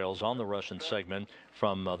handrails on the Russian segment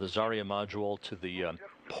from the Zarya module to the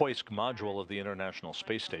Poisk module of the International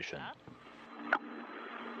Space Station.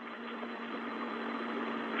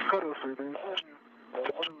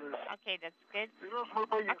 Okay, that's good.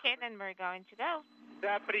 Okay, then we're going to go.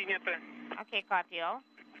 Да, принято. Okay, copy all.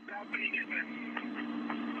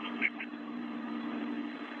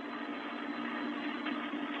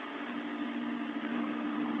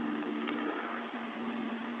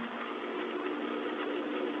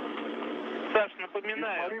 Саш,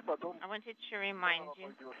 напоминаю. I wanted to remind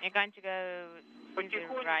you, you're going to go to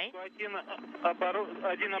the right. Один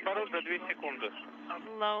оборот за 2 секунды.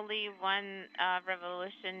 Slowly, 1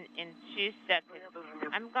 revolution in 2 seconds.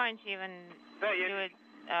 I'm going to even do it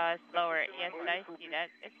slower. Yes, I see that.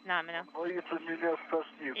 It's nominal.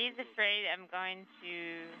 He's afraid I'm going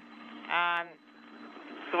to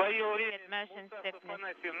В свое время get motion sickness.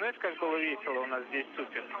 Афанасьев, знаешь, как было весело у нас здесь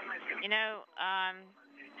супер? You know,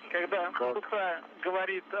 Когда Лука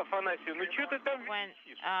говорит Афанасию, ну что ты там when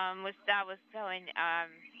висишь? Mustav was telling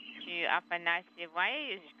to Afanasyev, why are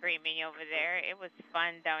you screaming over there? It was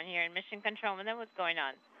fun down here in Mission Control. And then what's going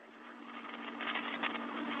on?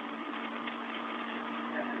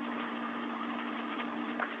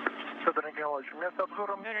 Федор Николаевич, вместо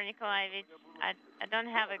обзора... Fyodor Nikolaevich, I don't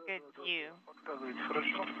have a good view. Показывайте,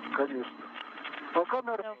 хорошо? Конечно. По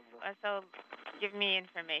камерам... So give me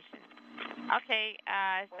information. Okay,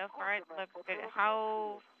 so far it looks good.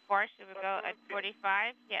 How far should we go? At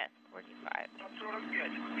 45? Yes, 45.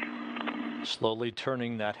 Slowly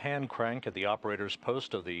turning that hand crank at the operator's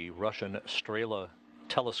post of the Russian Strela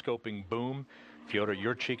telescoping boom. Fyodor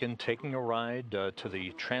Yurchikhin taking a ride to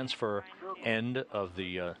the transfer end of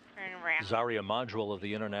the Zarya module of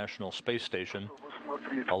the International Space Station,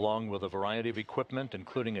 along with a variety of equipment,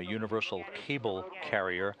 including a universal cable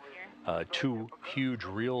carrier, 2 huge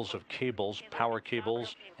reels of cables, power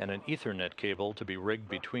cables, and an Ethernet cable to be rigged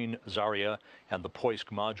between Zarya and the Poisk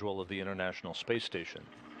module of the International Space Station.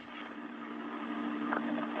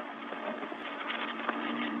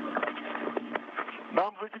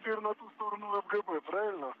 Нам же теперь на ту сторону ФГБ,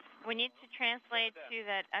 правильно? We need to translate to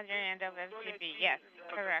that other end of FGB. Yes,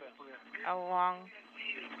 correct. Along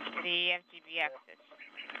the FGB axis.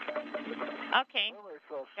 Okay,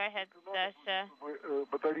 go ahead, Sasha.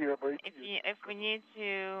 If we need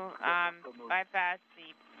to bypass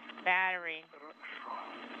the battery,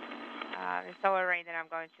 the solar array, then I'm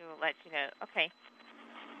going to let you know. Okay.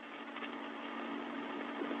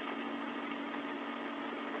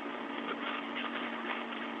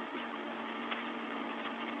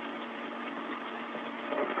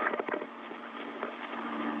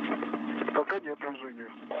 Пока нет движения.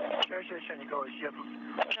 Сейчас, Николаевич, я тут.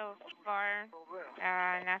 So far,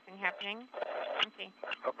 nothing happening. Okay.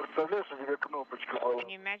 А представляешь, у меня кнопочка была? Can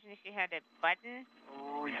you imagine if you had a button?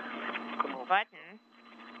 Ой, Button?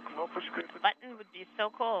 кнопочка. Button would be so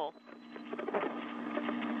cool.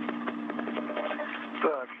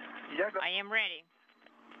 Так, я... I am ready.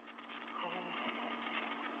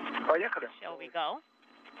 Поехали? Shall we go?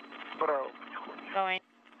 Вправо.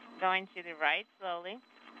 Going to the right slowly.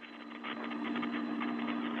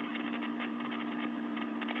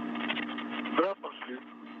 Да, пошли.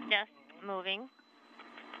 Just moving.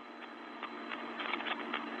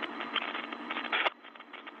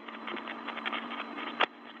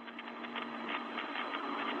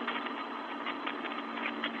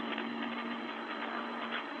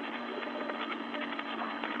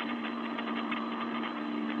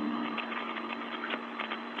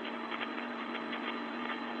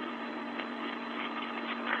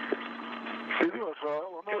 Сережа,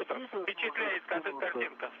 у нас Впечатляет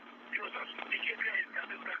картинка.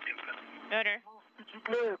 Fyodor,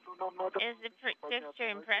 впечатляет, но нам надо... Is the picture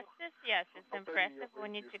impressive? Yes, it's impressive. We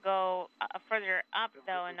need to go further up,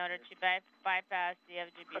 though, in order to bypass the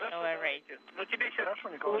FGB solar array. Ну, тебе сейчас Хорошо,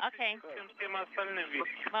 Николай. Okay. чем всем остальным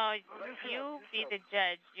видишь. Well, you be the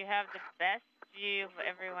judge. You have the best view of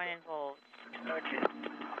everyone involved. Окей.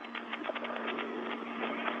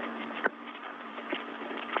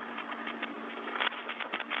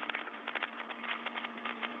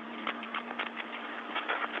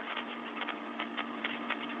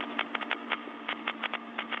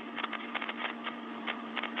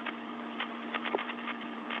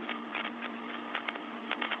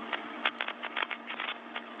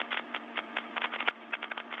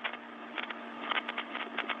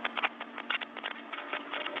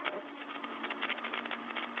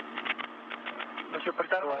 Ну что,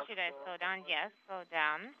 притормаживай. Should I slow down? Yes, slow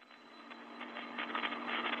down.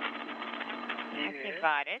 Okay,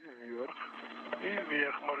 got it. И вверх. И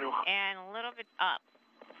вверх, Марюха. And a little bit up.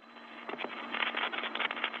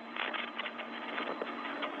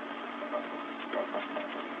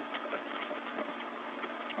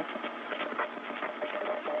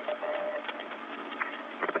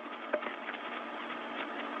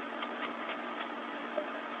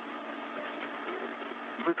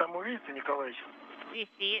 Вы там увидите, Николаевич? Do you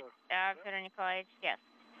see it, Peter Nikolaevich? Yes.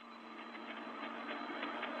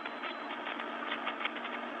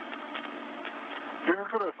 Я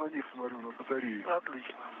как раз на них смотрю, на батарею.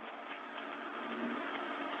 Отлично.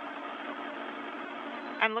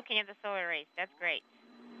 I'm looking at the solar rays. That's great.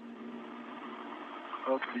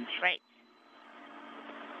 Отлично. Great.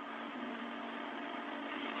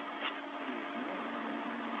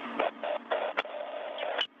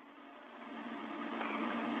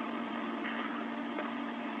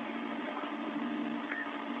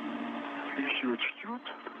 Еще чуть-чуть.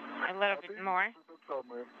 A little bit more. Это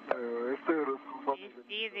самое. СТР Do you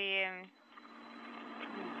see the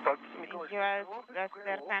US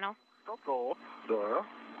solar panel? Стоп. Да.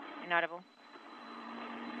 Inaudible.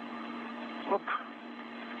 Оп.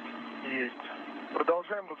 Есть.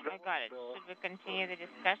 Продолжаем I разговор. got it. Should we continue the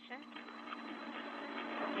discussion?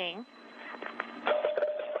 Okay.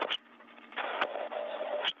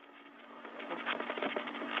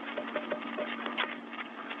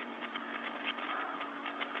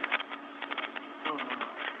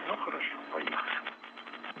 Ну хорошо, поехали.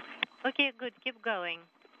 Okay, good. Keep going.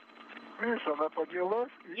 Видишь, она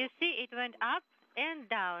поднялась. You see, it went up and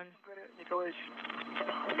down. Николаевич,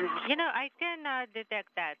 вижу, You know, I can detect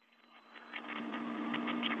that.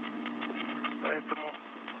 поэтому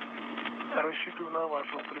рассчитываю на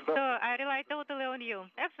вашу So предоставление. I rely totally on you.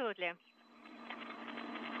 Absolutely.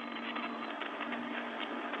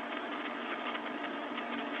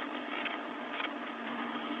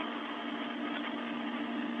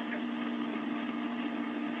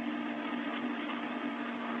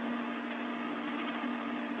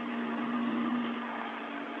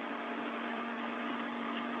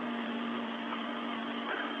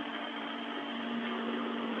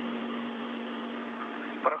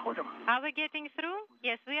 Проходим. Are we getting through?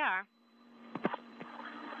 Yes, we are.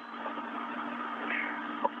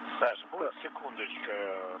 Саш, вот секундочку,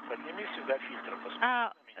 подними сюда фильтр,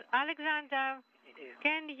 Alexander,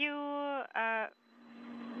 can you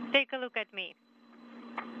take a look at me?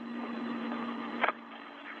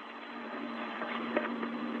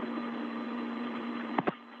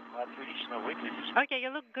 Отлично выглядишь. Okay, you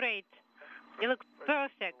look great. You look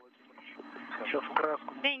perfect. Сейчас в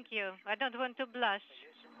краску. Thank you. I don't want to blush.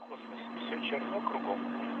 Все черно кругом.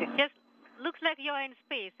 Just looks like you're in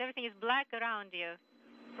space. Everything is black around you.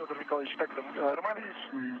 Федор Николаевич, как там? Нормально?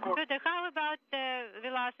 Peter, how about the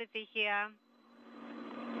velocity here?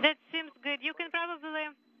 That seems good. You can probably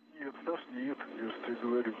Нет, Саш, нет, я же тебе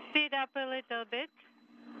говорю. speed up a little bit,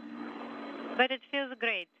 but it feels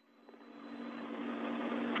great.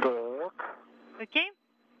 Так, Okay?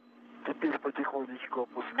 теперь потихонечку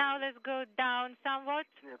опускаем. Now let's go down somewhat.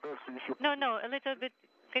 Нет, дальше еще. No, a little bit.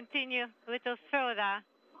 Continue a little further.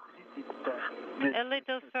 A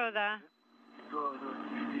little further. Да,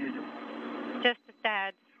 едем. Just a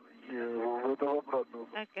tad. Это в обратную.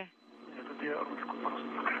 Okay. Это я ручку просто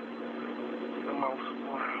сломался.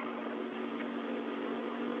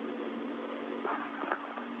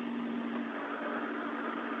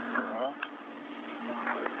 Так.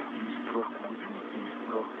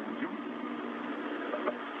 Проходим.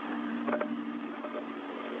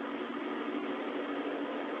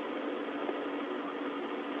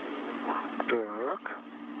 Так.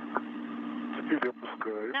 Теперь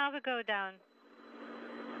опускаем. Now we go down.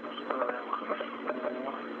 Опускаем, хорошо.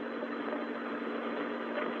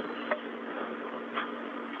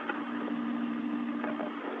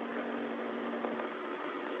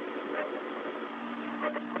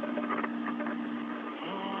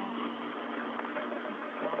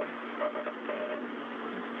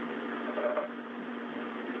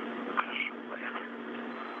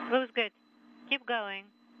 Looks good. Keep going.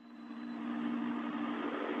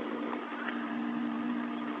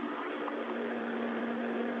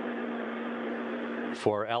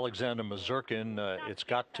 For Alexander Mazurkin, it's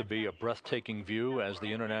got to be a breathtaking view as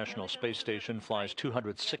the International Space Station flies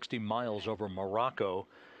 260 miles over Morocco,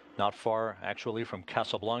 not far actually from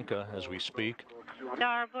Casablanca as we speak.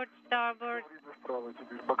 Starboard, starboard.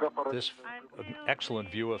 This excellent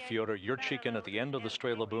view of Fyodor Yurchikhin at the end of the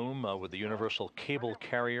Strela boom with the universal cable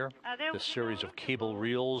carrier, this series of cable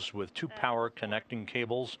reels with 2 power connecting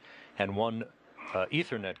cables and 1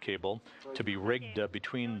 Ethernet cable to be rigged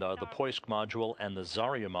between the Poisk module and the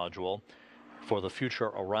Zarya module for the future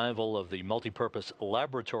arrival of the multipurpose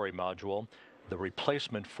laboratory module, the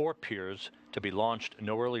replacement for Pirs, to be launched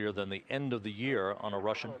no earlier than the end of the year on a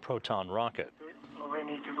Russian Proton rocket.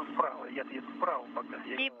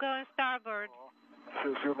 Keep going starboard.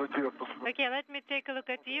 Okay, let me take a look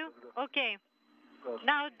at you. Okay.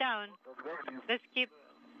 Now down. Let's keep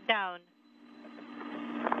down.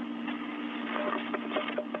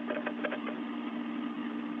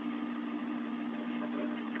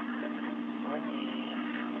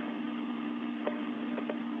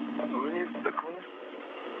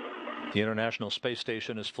 The International Space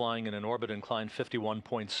Station is flying in an orbit inclined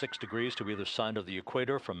 51.6 degrees to either side of the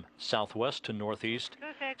equator from southwest to northeast,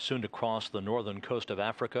 soon to cross the northern coast of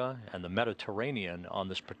Africa and the Mediterranean on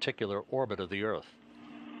this particular orbit of the Earth.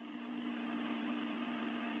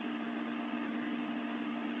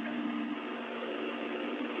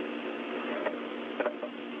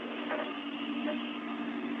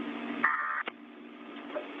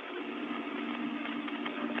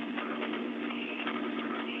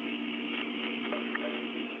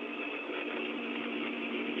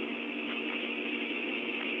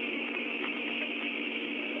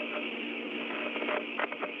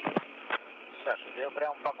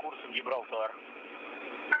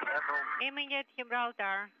 Aiming at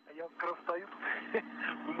Gibraltar. Я как раз стою,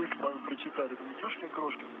 мы мысль мою прочитали. Думаю, ёшкин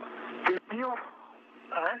крошкин. Ты пил?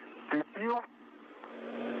 А? Ты пил?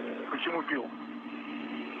 Почему пил?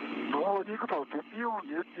 Ну, никто. Ты пил?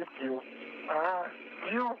 Нет, не пил. А,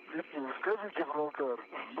 пил? Не пил. Скажи, Гибралтар.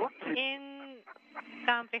 Вот ты.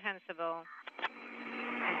 Incomprehensible.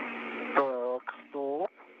 Так,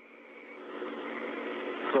 стоп.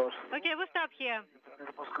 Саш. Okay, we'll stop here.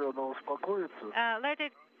 Теперь пускай она успокоится. Let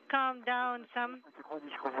it calm down some.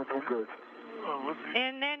 Потихонечку выдвигать.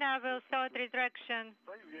 And then I will start retraction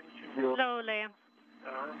slowly.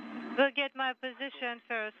 We'll get my position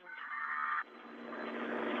first.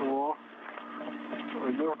 Что?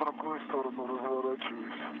 Я в другую сторону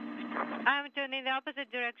разворачиваюсь. I'm turning the opposite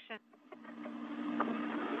direction.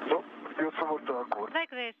 Ну, придется вот так вот.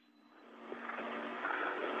 Like this.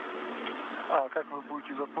 А как вы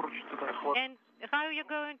будете за поручень туда хватать? And how are you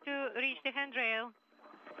going to reach the handrail?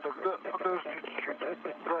 Тогда подождите чуть-чуть.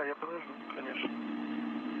 Да, я подожду, конечно.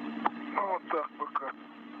 Ну, вот так пока.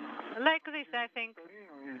 Like this, I think.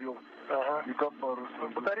 Батарею видел. Ага, и там парус.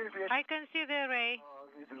 Батарею я... I can see the array.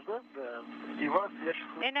 Видишь, да? Да. И вас я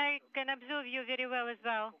сейчас... And I can observe you very well as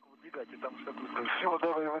well. Выдвигайте, там что-то... Все,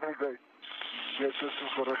 давай, выдвигай. Я сейчас все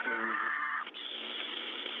хорошо вижу.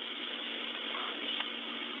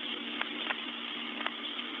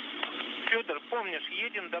 Федор, помнишь,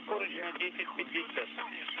 едем до поручня 10:50.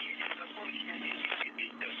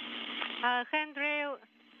 Handrail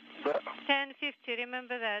Да. 10:50,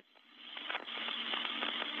 remember that.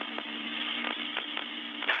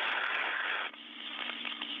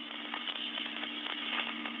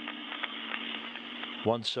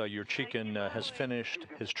 Once Yurchikhin has finished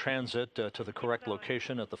his transit to the correct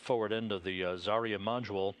location at the forward end of the Zarya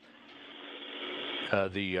module,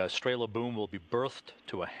 the Strela boom will be berthed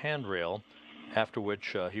to a handrail, after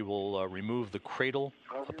which he will remove the cradle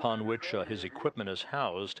upon which his equipment is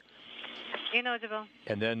housed. Inaudible.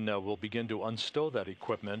 And then we'll begin to unstow that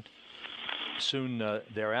equipment, soon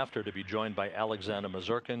thereafter to be joined by Alexander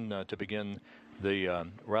Mazurkin to begin the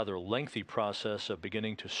rather lengthy process of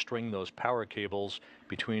beginning to string those power cables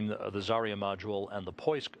between the Zarya module and the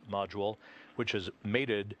Poisk module, which is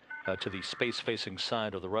mated to the space-facing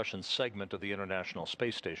side of the Russian segment of the International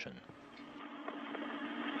Space Station.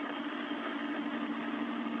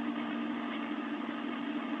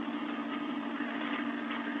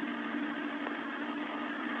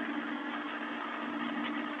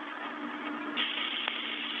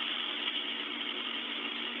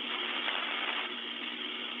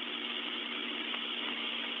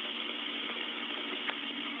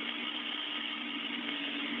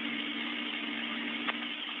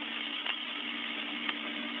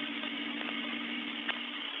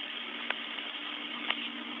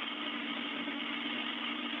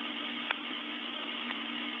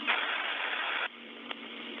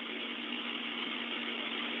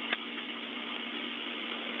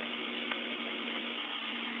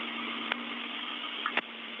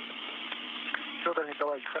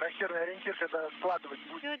 Николаевич, характерный ориентир, когда складывать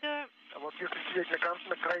будет. Fyodor, А вот если сидеть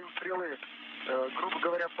на краю стрелы, грубо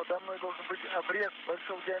говоря, подо мной должен быть обрез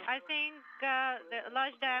большого диаметра. I think the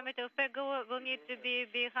large diameter of peggle will need to be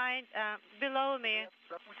behind, below me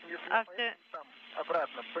Допустим, если after там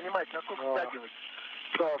обратно, понимаете, насколько стягивать.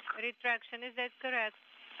 Так. retraction. Is that correct?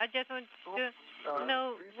 I just want to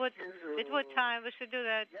know at what time we should do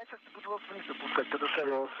that. Я сейчас буду вас вниз опускать, когда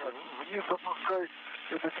шарю. Вниз опускай,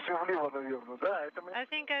 это тебе влево, наверное, да? Это мне... I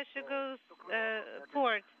think I should go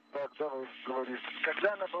port. Так, давай, говори.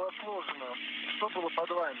 Когда она была сложена, что было под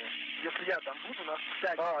вами? Если я там буду, нас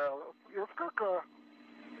стягивать. СКК.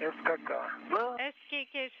 СКК. Да?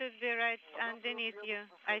 SKK should be right underneath you,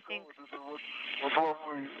 I think.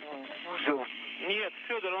 Узловой узел. Нет,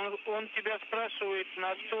 Федор, он тебя спрашивает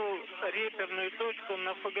на ту реперную точку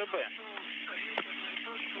на ФГБ.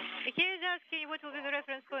 He is asking what will be the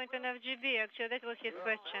reference point on FGB. Actually, that was his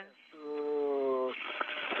question.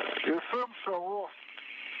 СМ ШАО.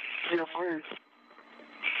 ЕМ.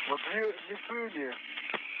 Вот две мишени.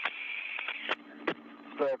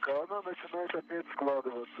 Так, а она начинает опять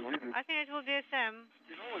складываться, видишь? I think it will be SM.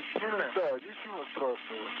 Да, ничего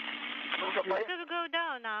страшного. Should we go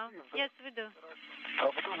down now? Yes, we do.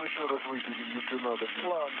 А потом еще раз выкинем, если надо.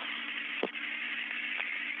 Ладно.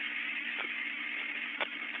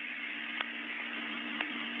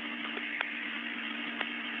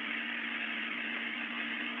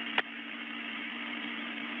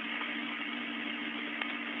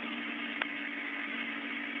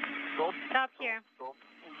 Stop here. Стоп.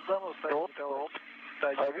 Стоп.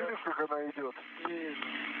 А видишь, как она идет?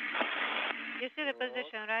 You see the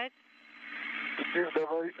position, right? Теперь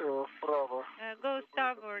давай вправо. Go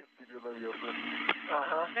starboard. Тебе, наверное.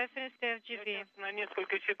 Ага. Reference to FGB. На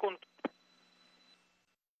несколько секунд.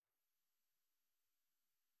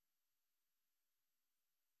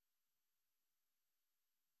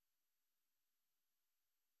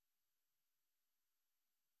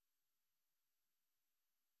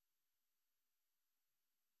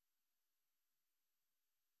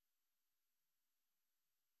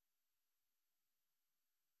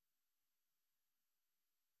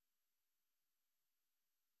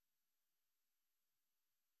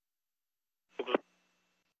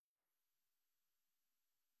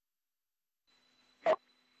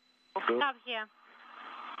 Stop here.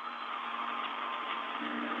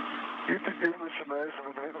 И теперь начинаешь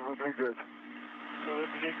выдвигать.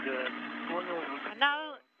 Выдвигать. Понял?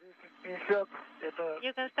 Now 50. Это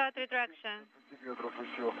you can start retraction. сантиметров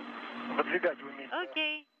еще. Выдвигать вы умеете.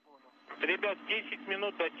 Okay. Ребят, 10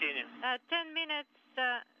 минут до тени. 10 minutes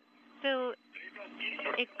till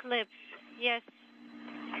eclipse. Yes.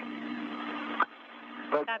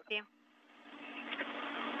 Copy.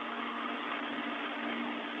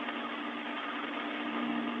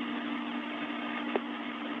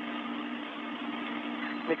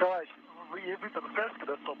 Николаевич, вы там скажете,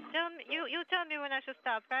 когда стоп? You tell me when I should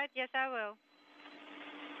stop, right? Yes, I will.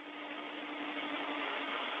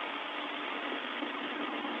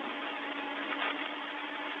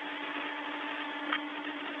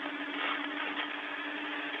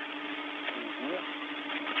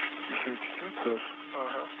 Еще чуть-чуть, Саш.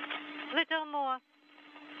 Ага. Little more.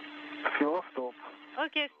 Все, стоп.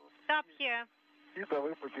 Okay, stop here. И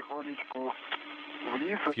давай потихонечку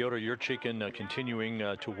вниз. Fyodor Yurchikhin continuing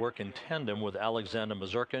to work in tandem with Alexander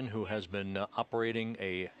Mazurkin, who has been operating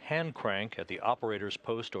a hand crank at the operator's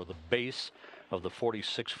post or the base of the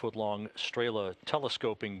 46-foot-long Strela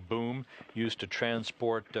telescoping boom used to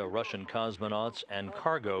transport Russian cosmonauts and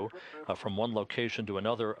cargo from one location to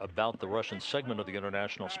another about the Russian segment of the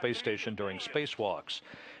International Space Station during spacewalks.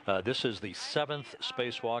 This is the 7th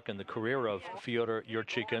spacewalk in the career of Fyodor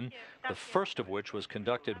Yurchikhin, the first of which was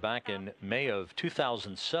conducted back in May of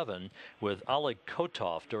 2007 with Oleg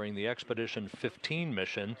Kotov during the Expedition 15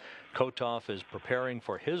 mission. Kotov is preparing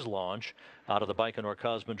for his launch out of the Baikonur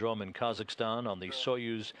Cosmodrome in Kazakhstan on the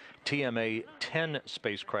Soyuz TMA-10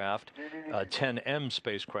 spacecraft, 10M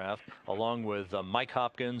spacecraft, along with Mike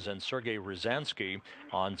Hopkins and Sergei Ryazanskiy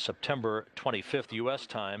on September 25th U.S.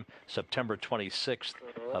 time, September 26th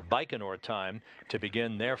Baikonur time, to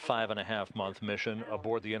begin their 5.5-month mission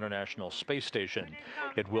aboard the International Space Station.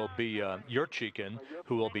 It will be Yurchikhin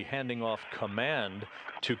who will be handing off command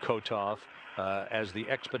to Kotov as the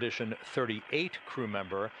Expedition 38 crew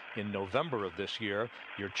member in November of this year.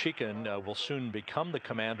 Yurchikhin will soon become the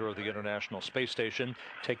commander of the International Space Station,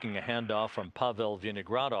 taking a handoff from Pavel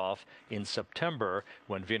Vinogradov in September,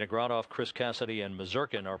 when Vinogradov, Chris Cassidy, and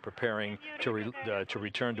Mazurkin are preparing to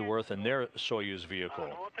return to Earth in their Soyuz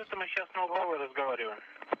vehicle. Вот это мы сейчас на угловой разговариваем.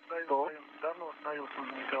 Давно остановился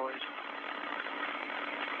Николаевич.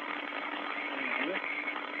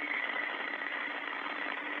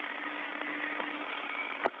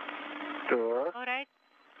 Так. All right.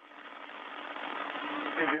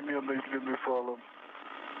 Переменной длины фалом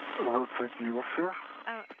зацепился.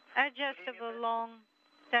 Adjustable long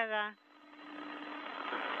tether.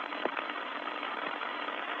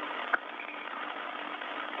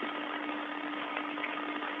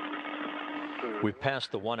 We've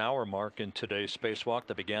passed the 1 hour mark in today's spacewalk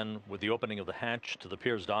that began with the opening of the hatch to the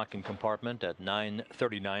Piers docking compartment at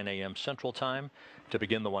 9:39 a.m. Central Time to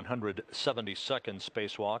begin the 172nd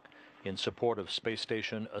spacewalk in support of space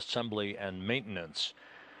station assembly and maintenance.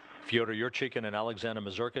 Fyodor Yurchikhin and Alexander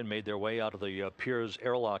Mazurkin made their way out of the Piers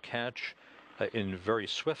airlock hatch in very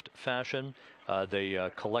swift fashion. They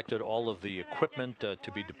collected all of the equipment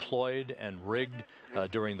to be deployed and rigged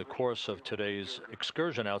during the course of today's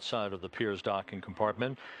excursion outside of the Piers docking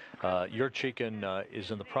compartment. Yurchikhin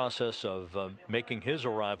is in the process of making his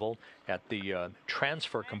arrival at the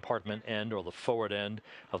transfer compartment end, or the forward end,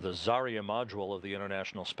 of the Zarya module of the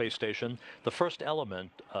International Space Station, the first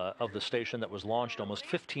element of the station that was launched almost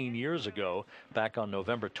 15 years ago, back on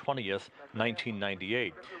November 20th,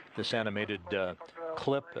 1998. This animated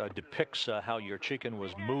clip depicts how Yurchikhin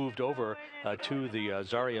was moved over to the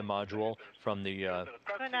Zarya module from the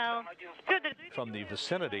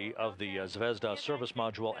vicinity of the Zvezda service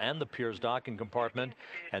module and the Piers docking compartment,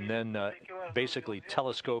 and then basically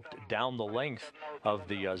telescoped down the length of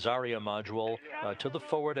the Zarya module to the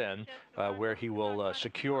forward end, where he will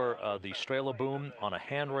secure the Strela boom on a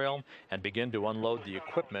handrail and begin to unload the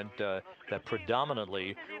equipment that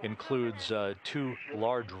predominantly includes 2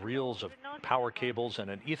 large reels of power cables and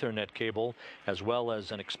an Ethernet cable, as well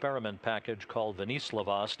as an experiment package called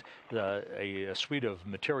Venislavast, a suite of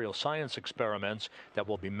material science experiments that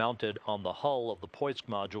will be mounted on the hull of the Poisk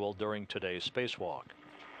module during today's spacewalk.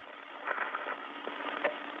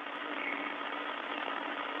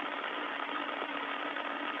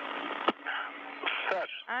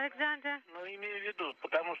 Alexander, Ну, имею в виду,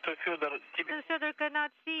 потому что Федор, тебе Fyodor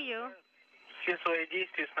cannot see you. все свои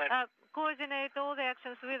действия с нами. Coordinate all the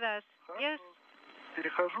actions with us. Yes?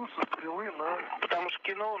 Перехожу со стрелы на... Потому что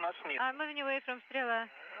кино у нас нет. I'm moving away from Strela.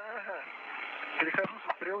 Ага. Перехожу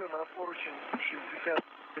со стрелы на поручень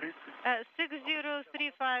 60-30.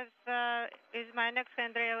 6035 is my next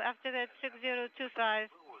handrail. After that, 6025.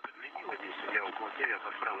 Я около тебя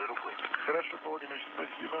под правой рукой. Хорошо, Владимир,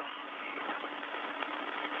 спасибо.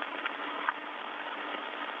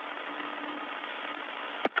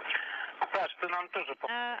 Саш, ты нам тоже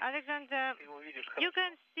Alexander, ты его видишь. you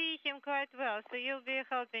can see him quite well, so you'll be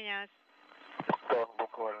helping us. Так,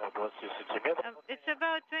 буквально 20 сантиметров. It's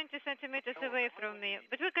about 20 centimeters away from me,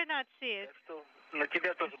 but we cannot see it. На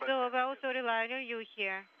тебя тоже So we're also relying on you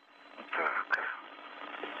here. Так.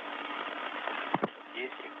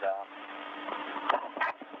 10, да.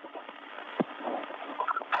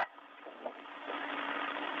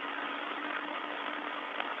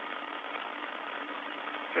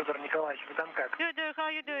 Федор Николаевич, вы там как? Fyodor, how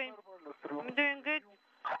are you doing? I'm doing good.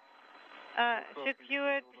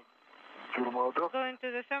 Secured, Тюрьма, да? going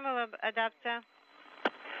to the thermal adapter.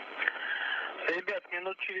 Ребят,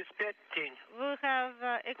 минут через 5 тень. We'll have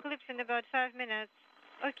eclipse in about 5 minutes.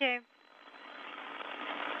 Okay.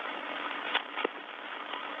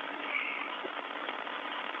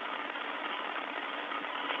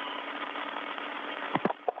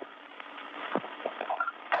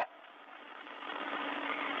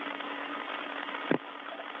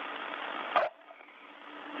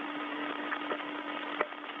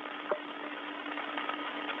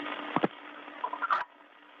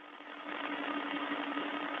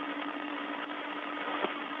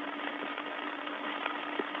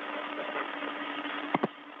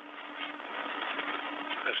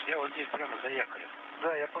 Я вот здесь прямо за якорем.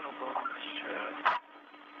 Да, я понял,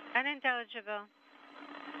 Unintelligible.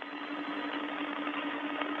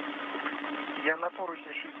 Я на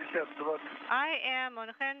поручне 60-20. I am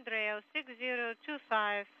on handrail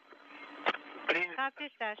 6025. Принято.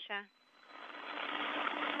 Copy, Sasha.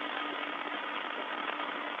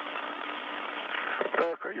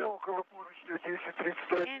 Так, а я около поручня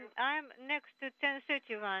 10-31. And I'm next to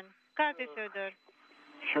 1031. Copy, Fyodor.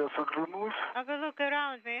 Сейчас оглянусь I will look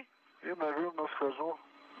around me и, наверное, схожу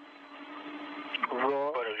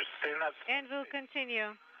за... 13 and we'll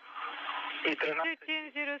continue. и 13.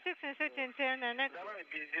 1306 and 1310 and next. Давай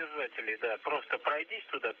без держателей, да. Просто пройдись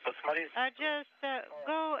туда, посмотри. Just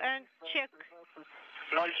go and check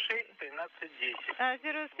 06, 13, 10.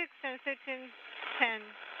 06 and 1310.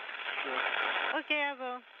 Okay, I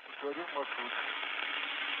will. Смотрю маршрут.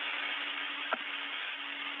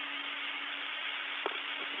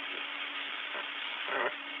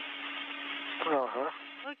 Ага,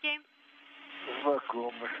 Okay.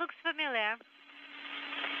 знакомый. Looks familiar.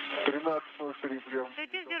 1303 прием.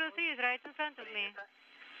 1303 is right in front of me.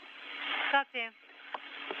 Copy.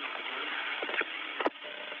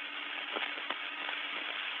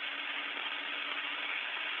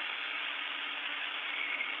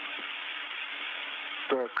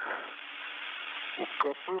 Так, у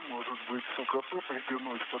КП может быть с УКП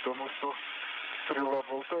притянуть, потому что стрела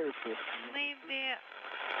болтается. Maybe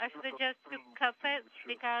I should just took KP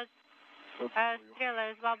because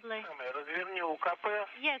стрела is wobbly. Разверни УКП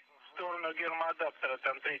Yes. в сторону гермоадаптера,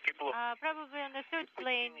 там третий блок. Probably on the third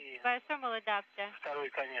plane by a thermal adapter. Второй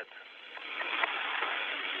конец.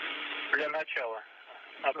 Для начала.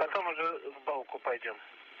 А потом уже в балку пойдем.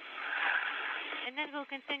 And then we'll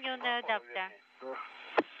continue on the adapter. Да.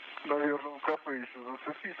 Наверное, УКП еще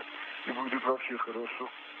зацепит, и будет вообще хорошо.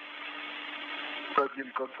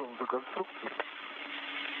 Одним концом за конструкцию.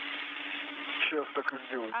 Сейчас так и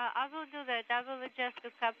сделаю. I will do that. I will adjust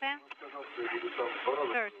to KP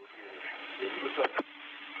first.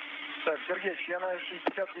 Так, Сергеевич, я на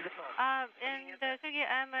 6019. And Sergey,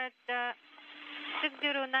 I'm at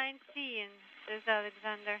 6019, says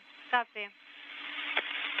Alexander. Copy.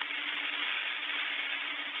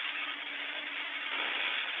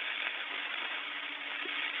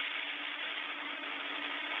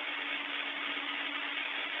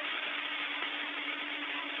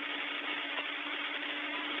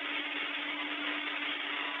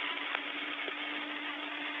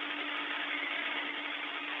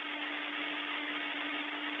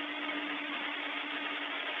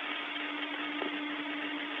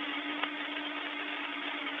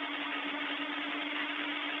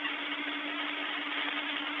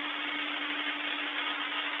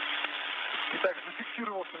 Итак,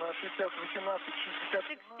 зафиксировался на 6018, 60.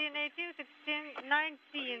 1618,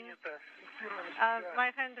 1619.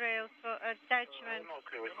 My handrails for attachment.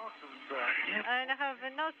 And I have a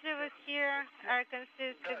nose levers here. I can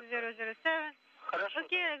see 6007.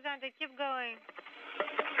 Okay, Alexander, keep going.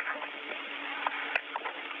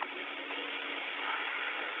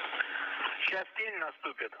 Сейчас тень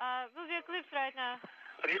наступит. Will be eclipse right now.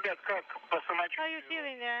 Ребят, как по How are you самочувствию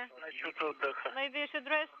feeling there? насчет отдыха? Maybe you should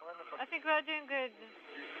rest. I think we are doing good.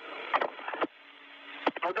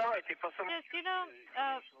 Ну давайте по Just, самочувствию. you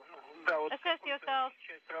know, Да, вот assess yourself.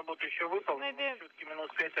 часть работы еще выполнена. Maybe Все-таки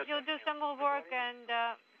минут 5 you'll do some more work and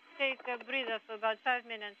take a breather for about 5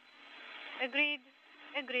 minutes. Agreed?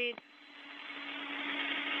 Agreed.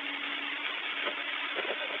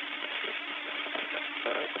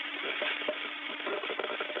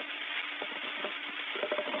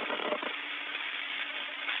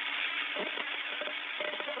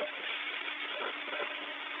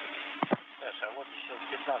 Саша, вот еще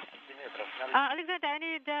 15 сантиметров. Alexander, I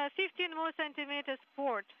need 15 more centimeters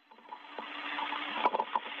port.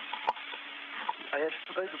 А я сейчас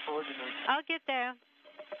подойду половину. I'll get there.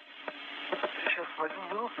 Сейчас возьму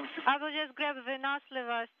вынос и I will just grab the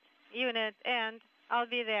Noslevast unit and I'll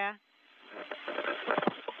be there.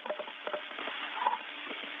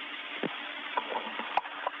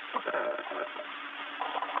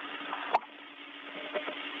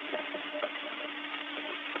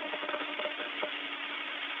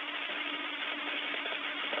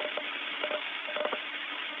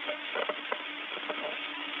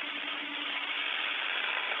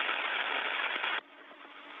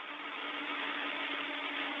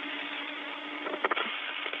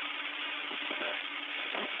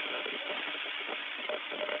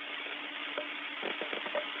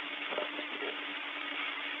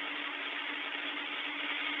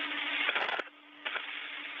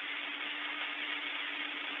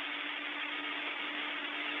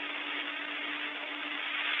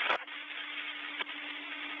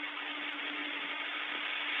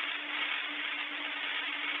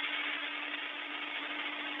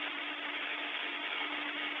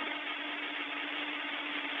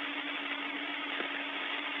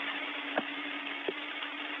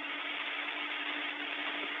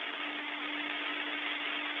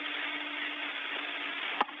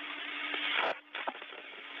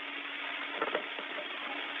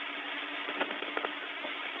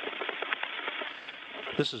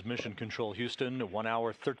 This is Mission Control Houston. 1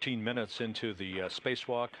 hour, 13 minutes into the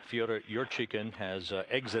spacewalk. Fyodor Yurchikhin has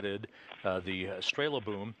exited the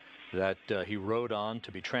Strela that he rode on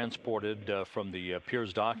to be transported from the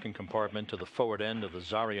Piers docking compartment to the forward end of the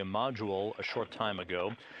Zarya module a short time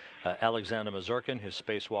ago. Alexander Mazurkin, his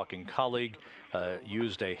spacewalking colleague,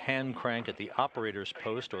 used a hand crank at the operator's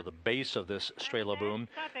post, or the base of this Strela boom,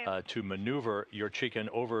 to maneuver Yurchikhin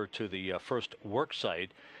over to the first work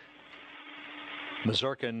site.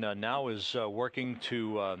 Mazurkin now is working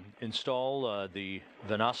to install the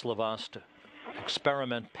Vinoslavost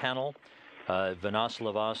experiment panel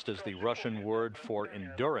Vinoslavost is the Russian word for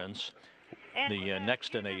endurance. The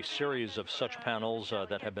next in a series of such panels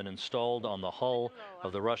that have been installed on the hull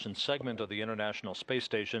of the Russian segment of the International Space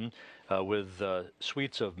Station with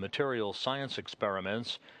suites of material science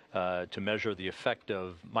experiments to measure the effect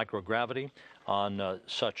of microgravity on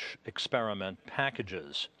such experiment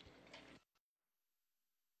packages.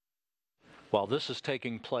 While this is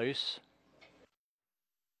taking place,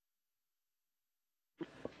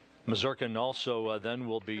 Mazurkin also then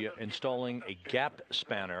will be installing a gap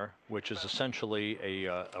spanner, which is essentially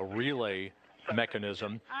a relay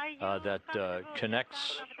mechanism that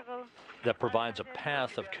connects, that provides a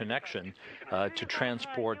path of connection to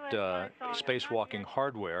transport spacewalking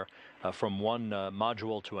hardware from one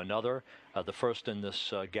module to another. The first in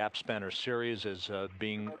this gap spanner series is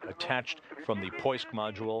being attached from the Poisk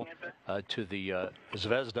module to the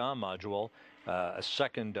Zvezda module. A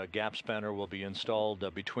second gap spanner will be installed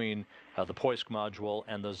between the Poisk module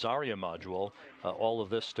and the Zarya module, all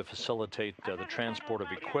of this to facilitate the transport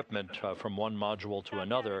of equipment from one module to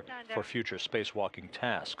another for future spacewalking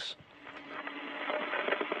tasks.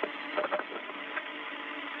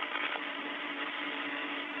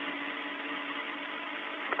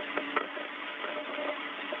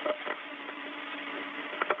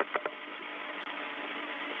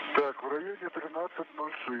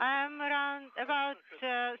 I'm around about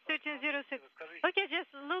 1306. Okay, just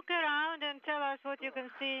look around and tell us what you can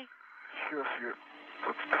see. Сейчас я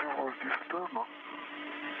подстрелок достану.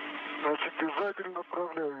 Значит, обязательно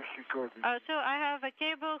направляющий кабель. So I have a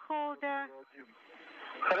cable holder.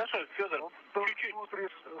 Хорошо, Федор, Он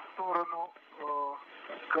смотрит в сторону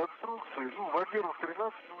конструкции. Ну, во-первых,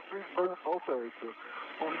 13,6 болтается.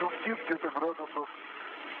 Он люфтит где-то градусов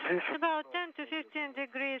 10. It's about 10 to 15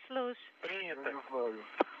 degrees loose. Я не знаю.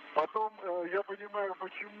 Потом я понимаю,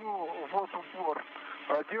 почему вот упор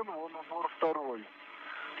один, вон упор второй.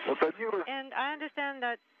 Вот они... And I understand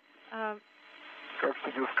that... Как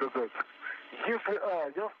тебе сказать? Если...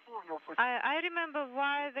 я вспомнил, почему... I remember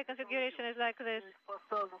why the configuration is like this.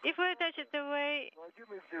 If we attach it the way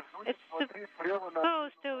it's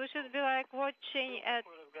supposed to, we should be like watching at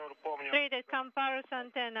straight at compass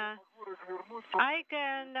antenna. I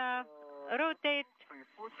can rotate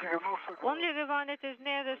only the one that is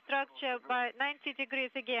near the structure by 90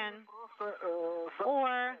 degrees again.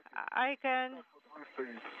 Or I can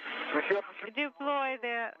deploy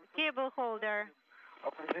the cable holder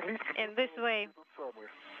in this way.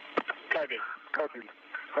 Кабель.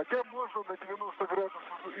 Хотя можно на 90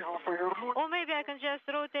 градусов его повернуть. Or maybe I can just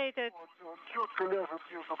rotate it. Он четко ляжет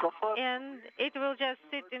между компассом. And it will just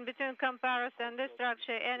sit in between compass and the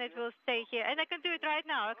structure, and it will stay here. And I can do it right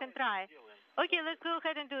now. I can try. Okay, let's go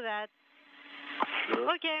ahead and do that.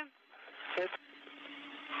 Okay.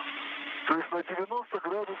 То есть на 90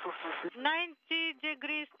 градусов... 90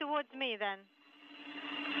 degrees towards me, then.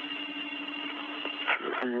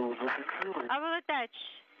 I will attach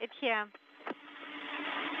it here.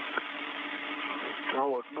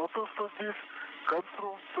 Вот. Но то, что здесь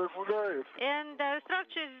конструкция гуляет... And the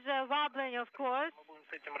structure is wobbling, of course.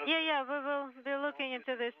 Yeah, we will be looking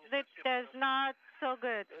into this. That is not so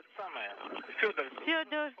good.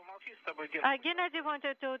 Fyodor, Gennady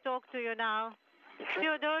wanted to talk to you now.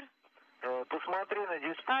 Fyodor,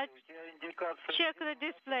 check the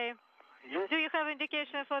display. Do you have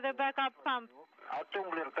indication for the backup pump?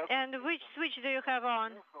 And which switch do you have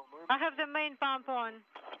on? I have the main pump on.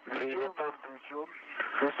 Резервный отключен.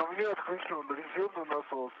 То есть у меня отключен резервный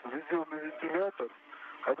насос, резервный вентилятор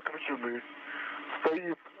отключены.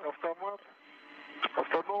 Стоит автомат,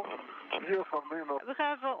 автоном и основные насосы. We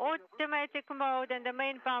have automatic mode and the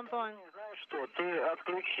main pump on. Что, ты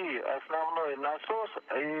отключи основной насос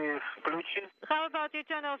и включи... How about you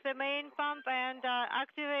turn off the main pump and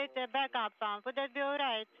activate the backup pump? Would that be all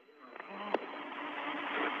right?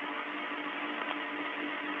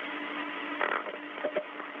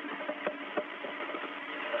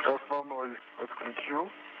 Основной отключил.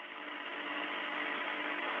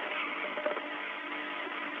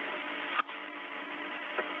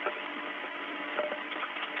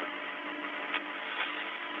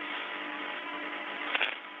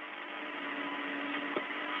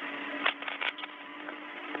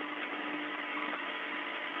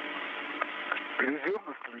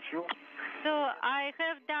 Резервный включил. So I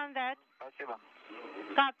have done that. Спасибо.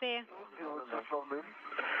 Copy. Основным.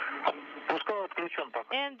 Пускай отключен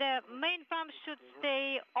пока. And the main pump should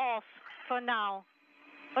stay off for now.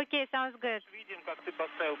 Okay, sounds good. Видим, как ты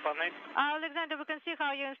поставил панель. Alexander, we can see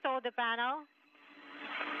how you installed the panel.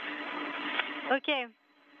 Okay.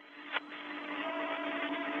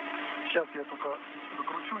 Сейчас я только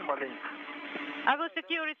закручу маленько. I will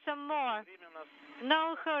secure it some more.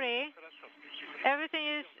 No hurry. Everything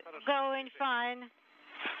is going fine,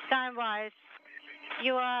 time-wise.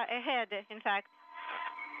 You are ahead, in fact.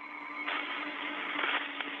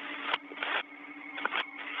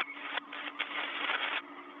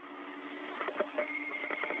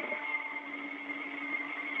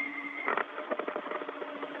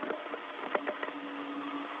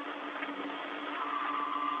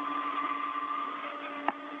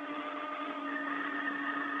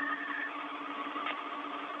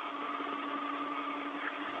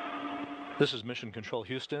 This is Mission Control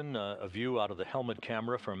Houston, a view out of the helmet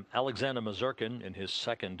camera from Alexander Mazurkin in his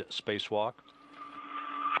second spacewalk.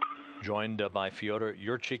 Joined by Fyodor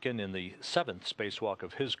Yurchikhin in the seventh spacewalk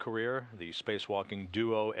of his career, the spacewalking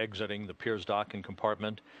duo exiting the Piers docking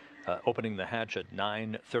compartment, opening the hatch at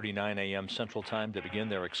 9:39 a.m. Central Time to begin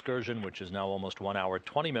their excursion, which is now almost 1 hour,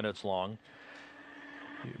 20 minutes long.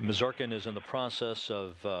 Mazurkin is in the process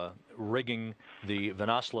of rigging the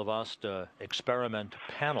Venoslavost experiment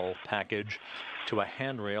panel package to a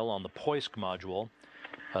handrail on the Poisk module.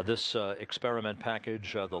 This experiment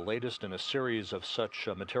package, the latest in a series of such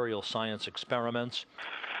material science experiments,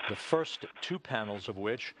 the first two panels of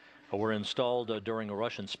which were installed during a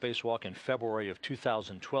Russian spacewalk in February of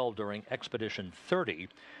 2012 during Expedition 30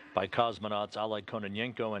 by cosmonauts Oleg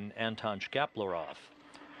Kononenko and Anton Shkaplerov.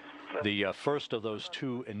 The first of those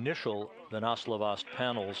two initial Venoslavost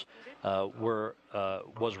panels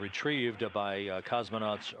was retrieved by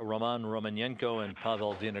cosmonauts Roman Romanenko and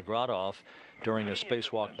Pavel Vinogradov during a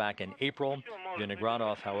spacewalk back in April.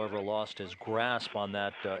 Vinogradov, however, lost his grasp on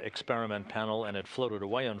that experiment panel and it floated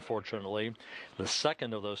away, unfortunately. The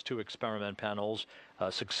second of those two experiment panels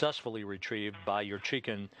successfully retrieved by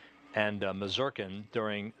Yurchikhin and Mazurkin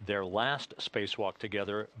during their last spacewalk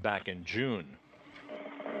together back in June.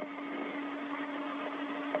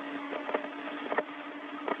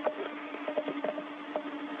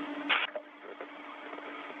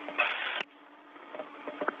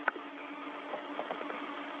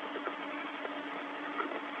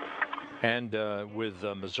 And with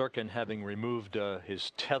Mazurkin having removed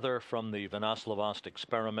his tether from the Venoslavost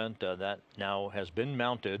experiment, that now has been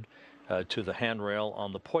mounted to the handrail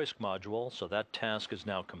on the Poisk module, so that task is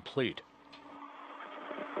now complete.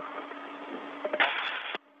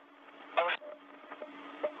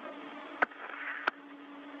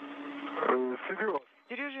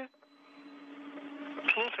 Serежа,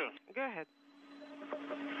 Go ahead.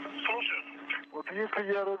 вот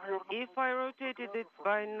если я разверну, If I rotated it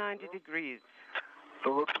by 90 degrees,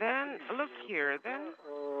 то вот then look here, then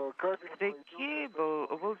кабель the cable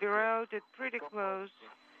will be routed pretty close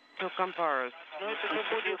to compass. Но это же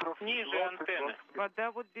будет ниже антенны. But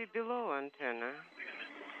that would be below antenna.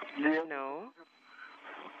 нет, No,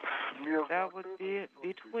 между that would be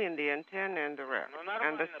between the antenna and the rack Ну,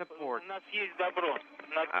 and the нормально. support. У нас есть добро.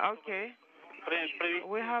 Okay, Провести.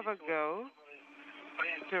 we have a go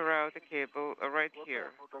to route the cable right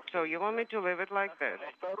here. So you want me to leave it like this?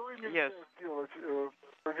 второй Yes. нельзя сделать,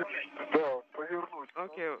 да, повернуть,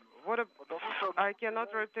 Okay, what потому что I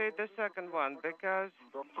cannot rotate the second one because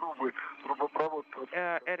там трубы, трубопровод.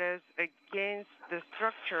 it is against the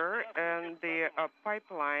structure and the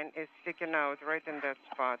pipeline is sticking out right in that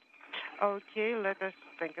spot. Okay, let us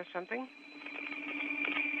think of something.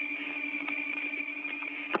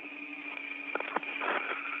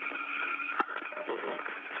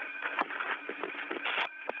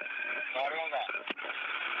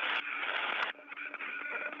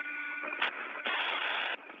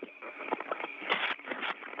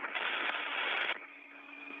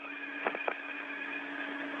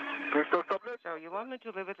 То есть оставлять So you want me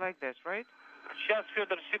to leave it like this, right? Сейчас,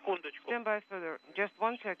 Федор, секундочку. Stand by further. Just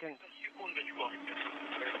 1 second. Секундочку.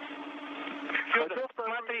 Федор,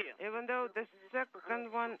 смотри. Even though the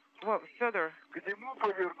second one, well, further, к нему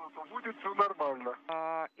повернуться, будет все нормально.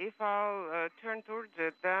 if I'll turn towards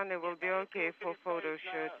it, then it will be okay for photo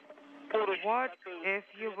shoot. Поруч. What if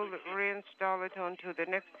you will reinstall it onto the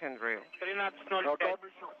next handrail? А 13:05. там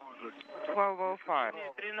еще хуже. 1205.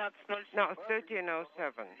 13:07. No,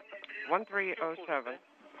 1307. 1307.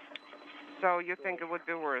 So you think it would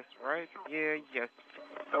be worse, right? Yeah, yes.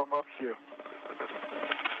 Там вообще.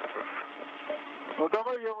 Ну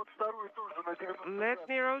давай я вот вторую тоже на 90. Let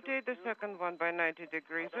me rotate the second one by 90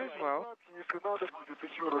 degrees as well. Если надо будет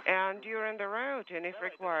еще раз. And during the route, and if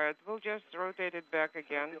required, we'll just rotate it back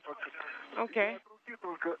again. Okay. Руки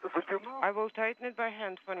только затяну. I will tighten it by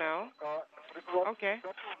hand for now. Okay.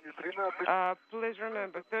 Запомни, 13. Please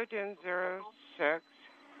remember, 1306.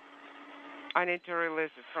 I need to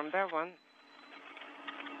release it from that one.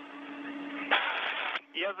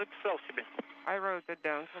 Я записал себе. I wrote it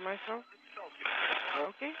down for myself.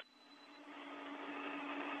 Okay.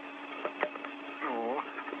 О,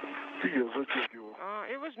 я затягивал.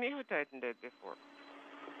 It was me who tightened it before.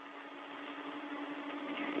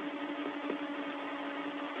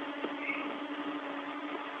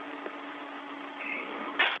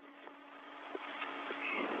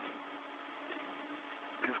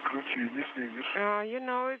 Без ключей не снимешь. You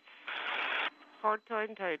know, it's hard to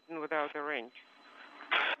tighten without a wrench.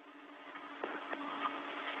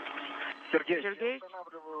 Сергей, Сергей? я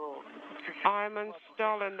устанавливаю I'm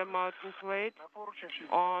installing the mounting plate на поручень 60.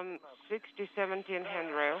 on 6017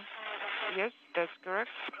 handrail. Yes, that's correct.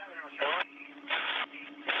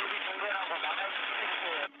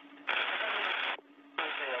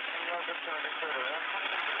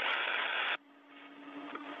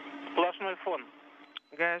 Сплошной фон.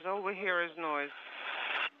 Guys, all we hear is noise.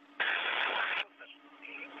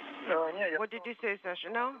 Не, я... What did you say, Sasha?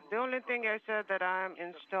 No, the only thing I said that I'm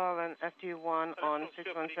installing FT1 on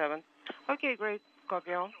 617. Okay, great.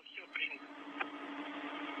 Copy all.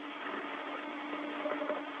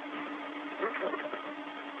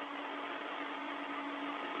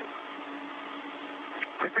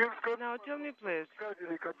 Теперь скажи, Now tell me, please,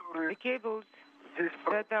 кабели, которые the cables здесь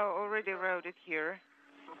that are already routed here,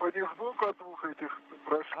 они сбоку от двух этих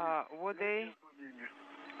прошли. were they Между ними.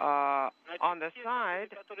 on the side,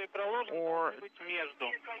 Которые проложены, or должны быть между.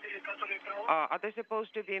 are they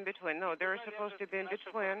supposed to be in between? No, they're supposed to be in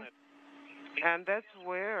between, and that's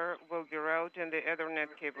where we'll be routing the Ethernet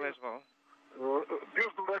cable as well.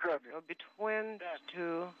 Между ногами. So between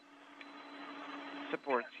two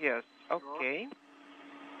supports, yes. Okay.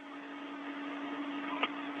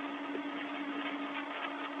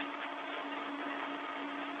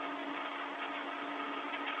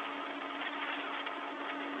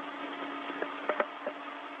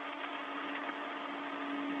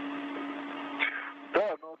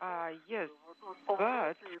 Да, но Yes, он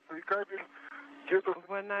but и кабель где-то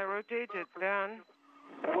when I rotate it, then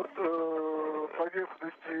от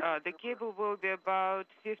поверхности. the cable will be about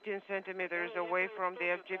 15 centimeters away from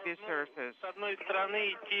the FGB surface. С одной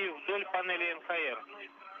стороны идти вдоль панели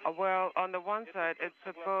НХР. Well, on the one side, it's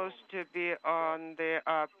supposed to be on the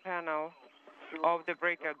panel of the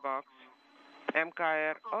breakout box.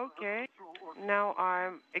 MKR. Okay. Now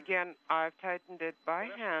I've tightened it by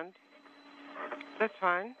hand. That's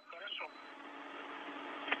fine.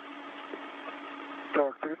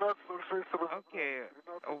 Так, 13.06. Okay.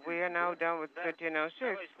 We are now done with 1306.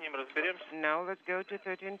 Давай с ним разберемся. Now let's go to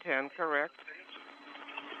 1310, correct?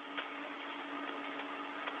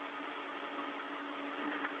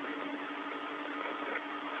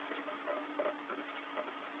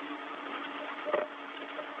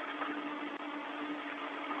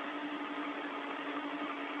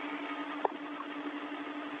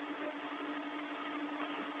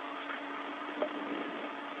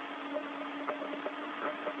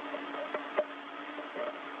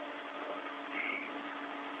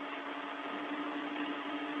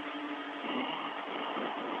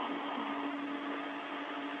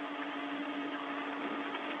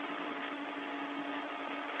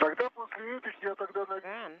 Тогда после этих я тогда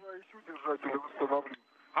Then начну еще держатель установлю.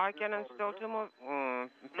 I can install two more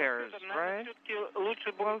pairs, right? Все-таки лучше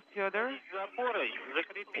Well, будет Fyodor, запорой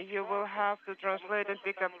закрепить. you will have to translate and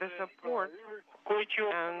pick up the support Кое-чего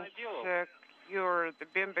and наделал. secure the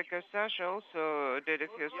beam because Sasha also did a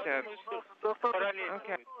few steps. Параллельно.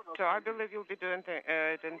 Okay, so I believe you'll be doing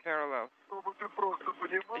it in parallel. Чтобы ты просто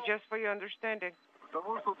понимал, Just for your understanding,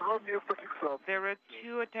 потому что два места фиксации. there are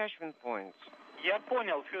two attachment points. Я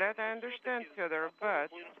понял. That I understand, Fyodor, but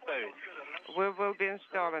Будем ставить. we will be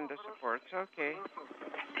installing the supports. Okay.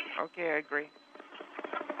 Okay, I agree.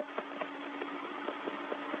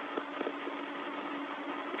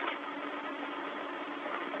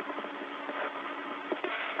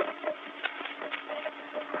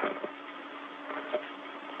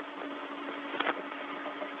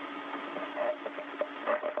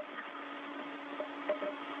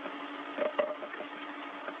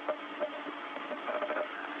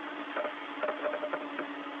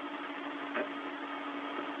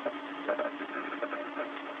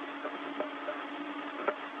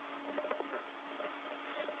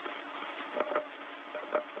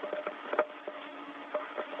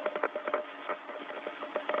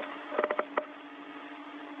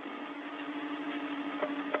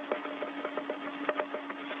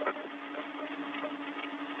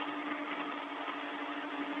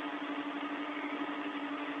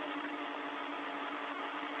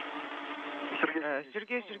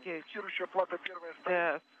 Sergey Sergeyevich, Фиксирующая плата первая стоит.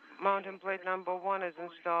 the mounting plate number 1 is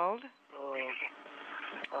installed.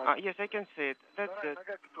 Yes, I can see it. That's it.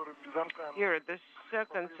 Here, the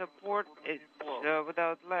second support is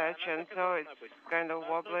without latch, and so it's kind of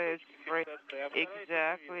wobbly. It's free.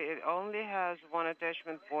 Exactly. It only has one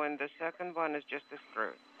attachment point. The second one is just a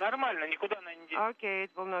screw. Okay, it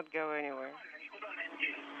will not go anywhere.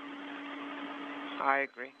 I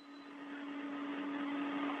agree.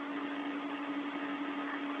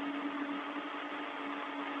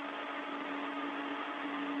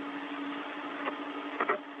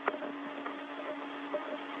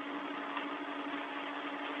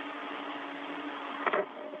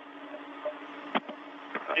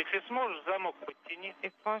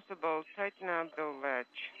 If possible, tighten up the latch.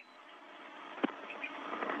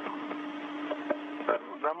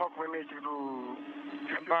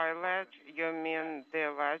 By latch, you mean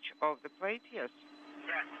the latch of the plate? Yes.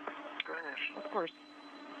 Of course.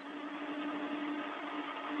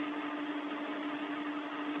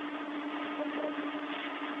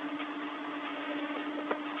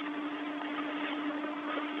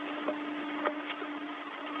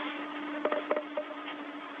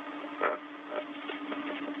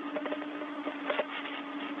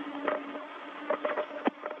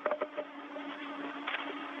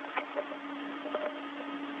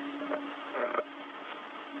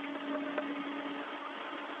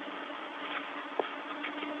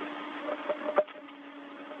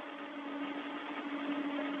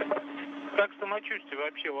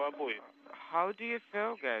 How do you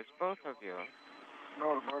feel, guys, both of you?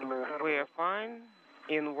 We are fine,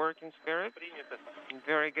 in working spirit.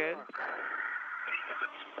 Very good.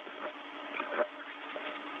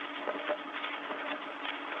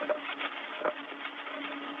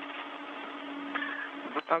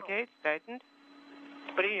 Okay, it's tightened.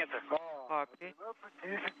 Copy.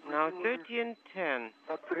 Now 13:10.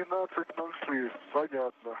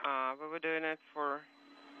 We were doing it for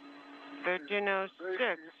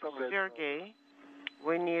 13:06. Sergey,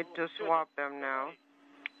 we need to swap them now.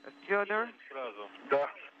 Fyodor,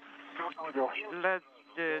 let's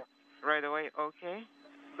do it right away. Okay.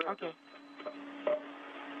 Okay.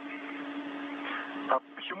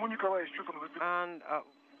 And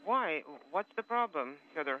why? What's the problem,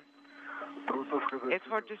 Fyodor? It's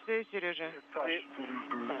hard to say, Serежа.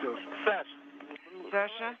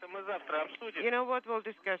 Sasha, you know what? We'll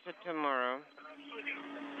discuss it tomorrow.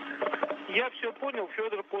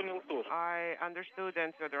 I understood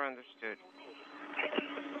and Fyodor understood.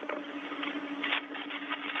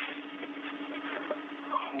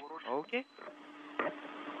 Okay.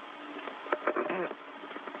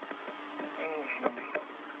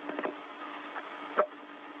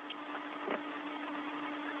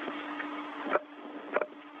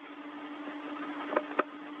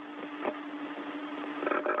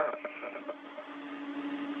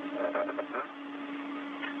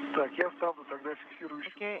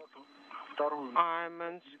 Okay. I'm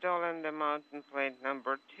installing the mountain plate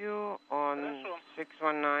number 2 on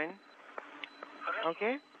 619.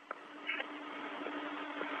 Okay.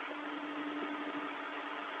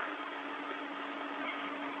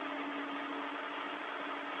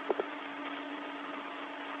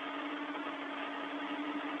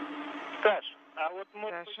 Sasha,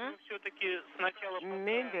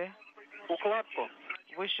 maybe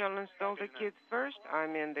we shall install the kit first. I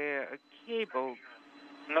mean the cable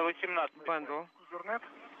bundle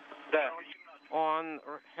on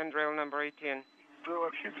handrail number 18.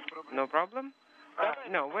 No problem?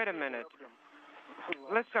 No, wait a minute.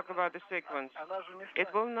 Let's talk about the sequence. It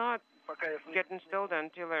will not get installed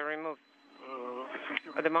until I remove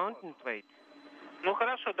the mountain plate.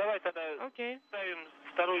 Okay.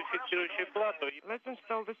 Let's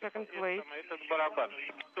install the second plate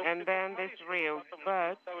and then this rail,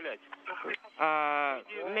 but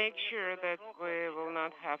make sure that we will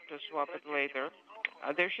not have to swap it later.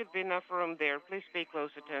 There should be enough room there. Please pay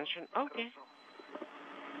close attention. Okay.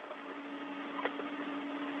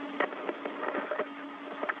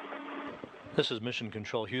 This is Mission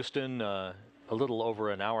Control Houston. A little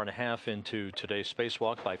over an hour and a half into today's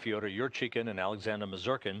spacewalk by Fyodor Yurchikhin and Alexander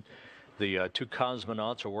Mazurkin. The two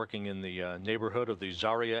cosmonauts are working in the neighborhood of the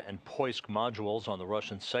Zarya and Poisk modules on the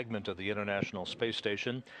Russian segment of the International Space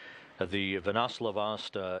Station. The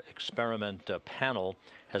Vyacheslav experiment panel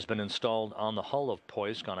has been installed on the hull of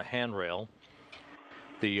Poisk on a handrail.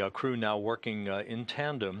 The crew now working in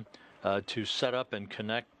tandem to set up and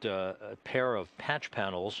connect a pair of patch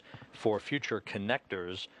panels for future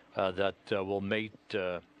connectors that will mate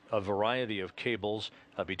a variety of cables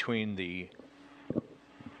between the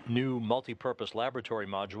new multi-purpose laboratory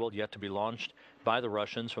module yet to be launched by the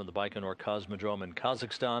Russians from the Baikonur Cosmodrome in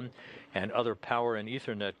Kazakhstan, and other power and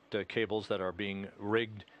Ethernet cables that are being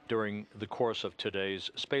rigged during the course of today's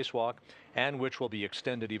spacewalk, and which will be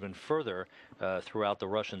extended even further throughout the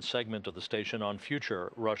Russian segment of the station on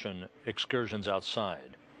future Russian excursions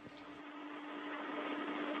outside.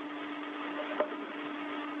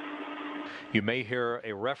 You may hear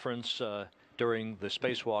a reference during the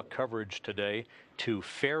spacewalk coverage today to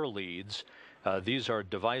fair leads. These are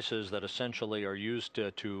devices that essentially are used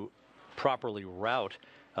to properly route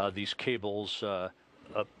these cables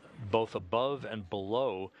both above and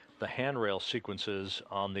below the handrail sequences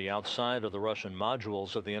on the outside of the Russian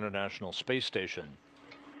modules of the International Space Station.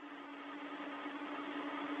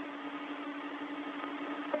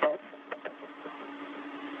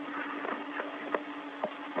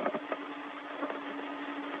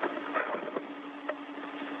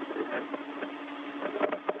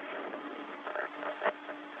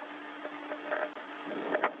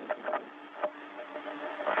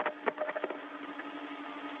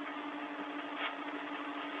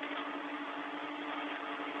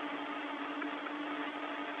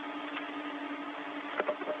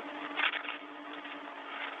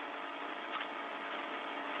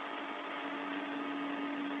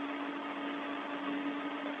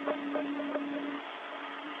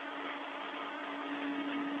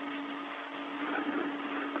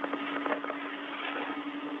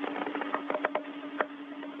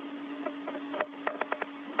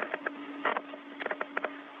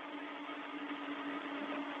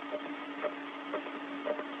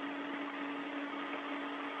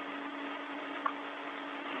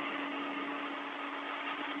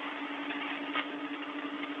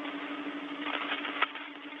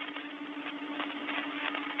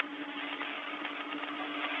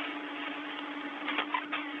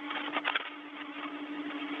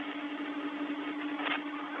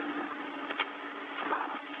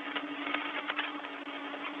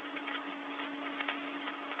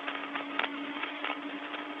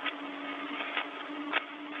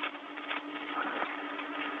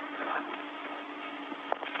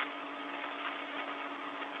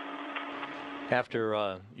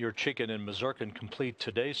 After your Chicken and Mazurkin complete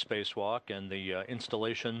today's spacewalk and the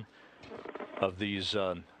installation of these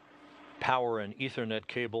power and Ethernet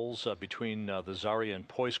cables between the Zarya and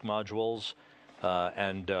Poisk modules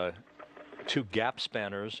and two gap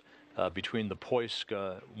spanners between the Poisk,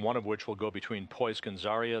 one of which will go between Poisk and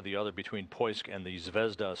Zarya, the other between Poisk and the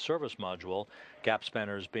Zvezda service module, gap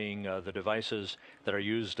spanners being the devices that are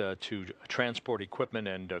used to transport equipment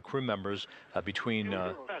and crew members between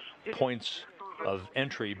points of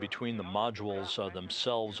entry between the modules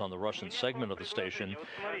themselves on the Russian segment of the station.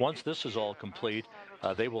 Once this is all complete,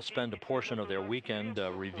 they will spend a portion of their weekend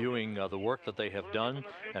reviewing the work that they have done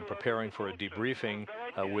and preparing for a debriefing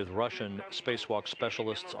with Russian spacewalk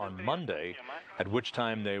specialists on Monday, at which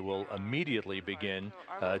time they will immediately begin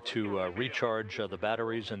to recharge the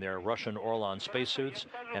batteries in their Russian Orlan spacesuits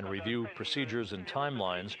and review procedures and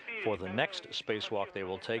timelines for the next spacewalk they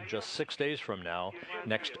will take just 6 days from now,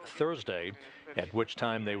 next Thursday, at which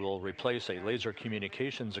time they will replace a laser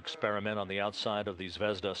communications experiment on the outside of the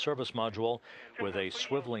Zvezda service module with a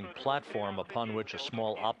swiveling platform upon which a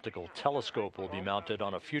small optical telescope will be mounted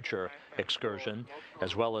on a future excursion,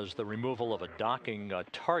 as well as the removal of a docking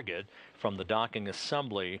target from the docking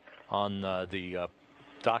assembly on the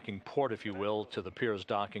docking port, if you will, to the Pirs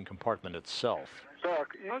docking compartment itself.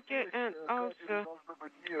 Okay, and also,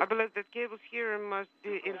 I believe that cables here must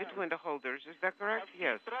be in between the holders. Is that correct?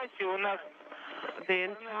 Yes. The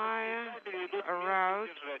entire route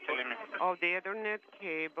of the Ethernet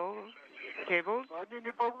cables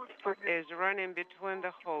is running between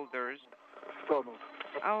the holders. Oh,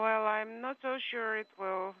 well, I'm not so sure it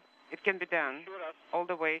can be done all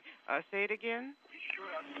the way. Say it again.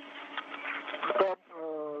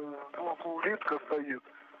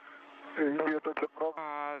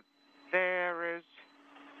 There is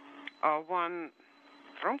one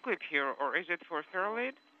drum clip here, or is it for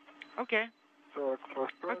Fairlead? Okay.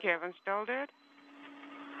 Okay, I've installed it.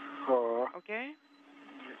 Okay.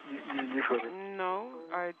 No,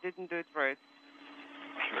 I didn't do it right.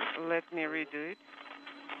 Let me redo it.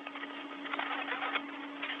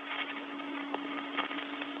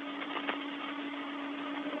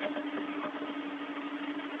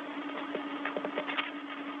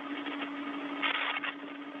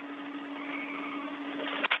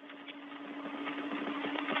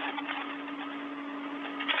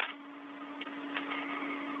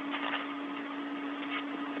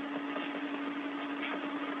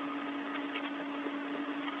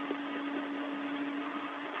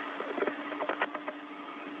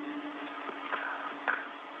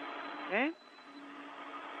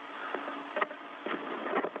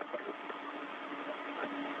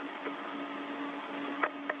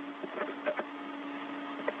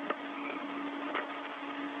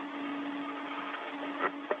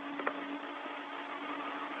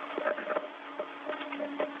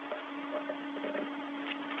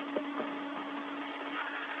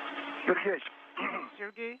 Сергей,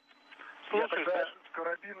 Sergey? я тогда с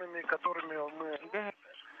карабинами, которыми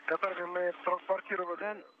мы транспортировали,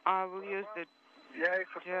 Then I will use the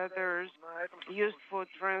tethers used for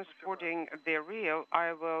transporting the reel.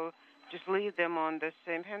 I will just leave them on the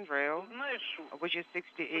same handrail, which is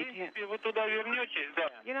 60-80.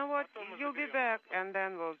 You know what? You'll be back, and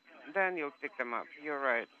then you'll pick them up. You're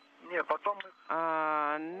right.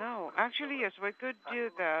 No. Actually, yes, we could do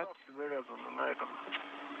that.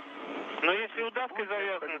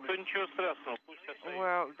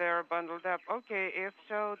 Well, they're bundled up. Okay, if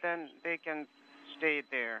so, then they can stay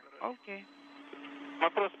there. Okay. We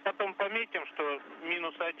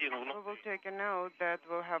will take a note that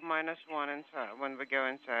we'll have -1 inside when we go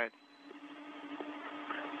inside.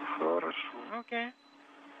 Okay.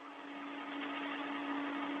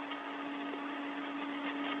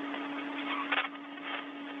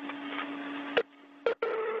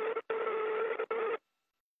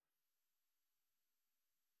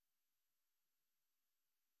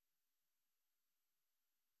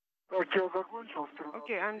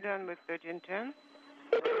 Okay, I'm done with 1310.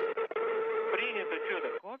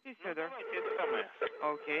 Copy, Fedor.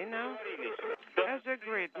 Okay, now. As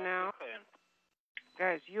agreed, now.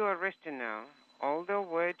 Guys, you are resting now. All the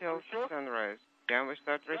way till sunrise. Can we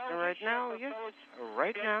start resting right now? Yes,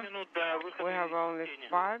 right now. We have only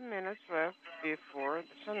 5 minutes left before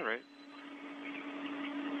the sunrise.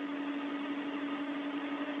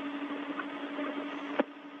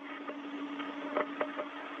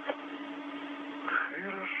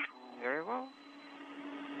 Very well.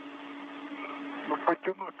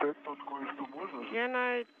 Can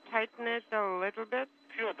I tighten it a little bit?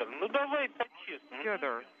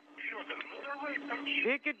 Fyodor.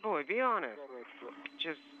 Be a good boy, be honest.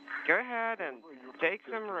 Just go ahead and take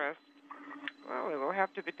some rest. Well, it will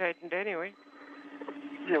have to be tightened anyway.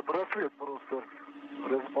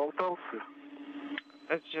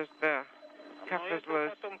 It's just the cuff is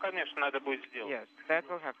loose. Yes, that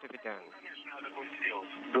will have to be done.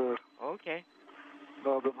 Okay.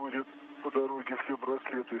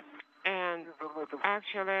 And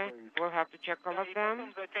actually, we'll have to check all of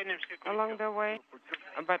them along the way.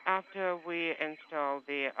 But after we install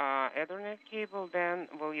the Ethernet cable, then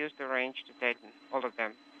we'll use the range to tighten all of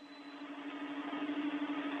them.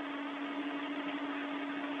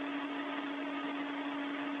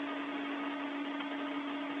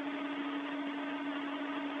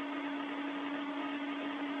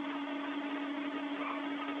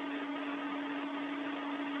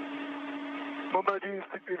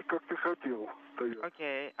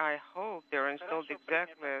 Okay, I hope they're installed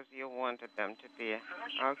exactly as you wanted them to be.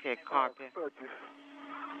 Okay, copy.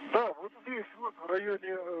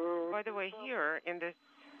 By the way, here in this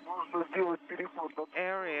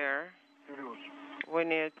area, we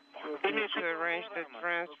need to arrange the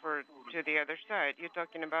transfer to the other side. You're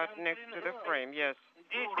talking about next to the frame, yes.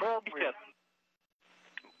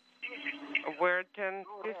 Where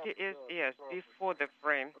 1050 is, yes, before the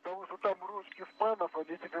frame.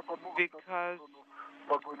 Because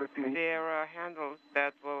there are handles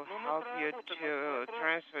that will help you to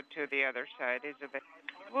transfer to the other side.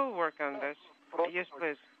 We'll work on this. Yes,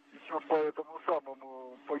 please.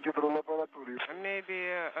 Maybe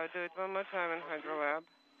do it one more time in Hydro Lab.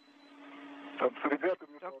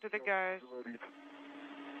 Talk to the guys.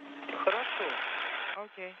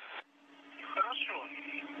 Okay.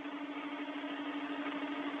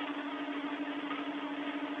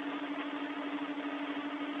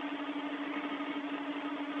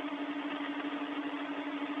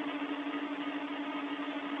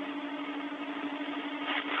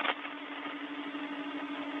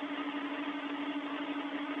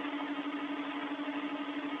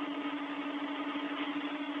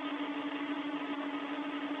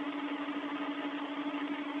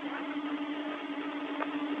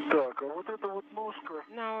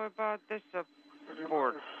 Now about this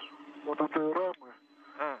support.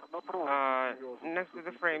 Next to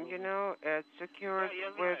the frame, you know, it's secured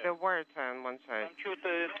with a wire tie on one side.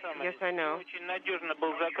 Yes, I know.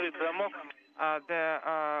 The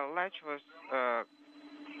latch was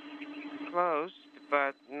closed,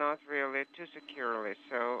 but not really too securely,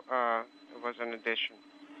 so it was an addition.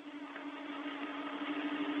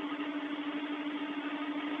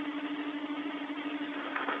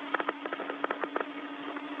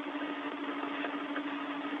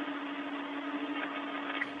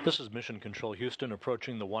 This is Mission Control Houston,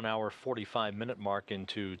 approaching the 1 hour 45-minute mark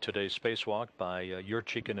into today's spacewalk by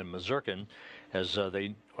Yurchikhin and Mazurkin, as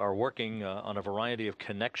they are working on a variety of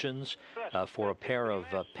connections for a pair of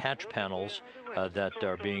patch panels that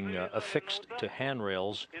are being affixed to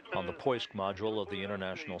handrails on the Poisk module of the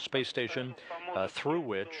International Space Station, through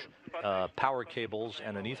which power cables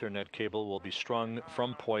and an Ethernet cable will be strung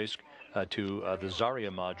from Poisk to the Zarya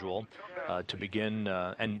module to begin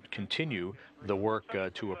and continue the work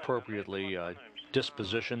to appropriately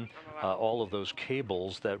disposition all of those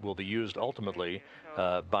cables that will be used ultimately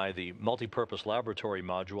by the multipurpose laboratory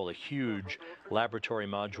module, a huge laboratory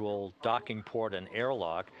module, docking port, and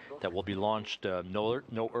airlock that will be launched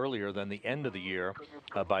no earlier than the end of the year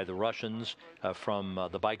by the Russians from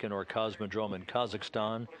the Baikonur Cosmodrome in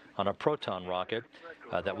Kazakhstan on a Proton rocket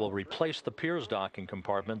that will replace the Pirs docking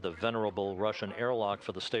compartment, the venerable Russian airlock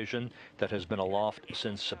for the station that has been aloft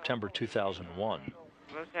since September 2001.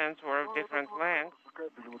 Loose ends were of different lengths.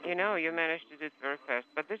 You know, you managed to do it very fast,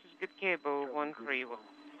 but this is good cable 1-3.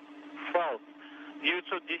 Фал.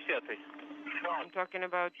 910. I'm talking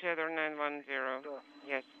about Tether 910.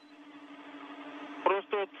 Yes.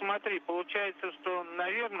 Просто вот смотри, получается, что,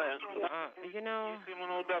 наверное, you know, если мы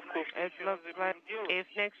на удавку it looks like if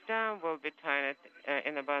next time we'll be tying it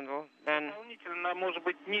in a bundle, then дополнительно, может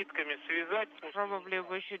быть, нитками связать. Probably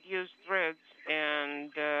we should use threads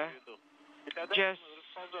and just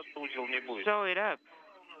sew it up.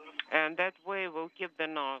 And that way we'll keep the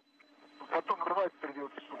knot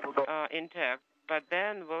intact. But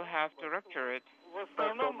then we'll have to rupture it. В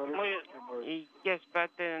основном мы, Yes, but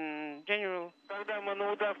in general, когда мы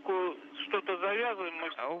на удавку что-то завязываем, мы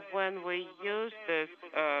when we use this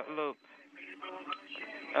loop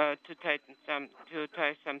to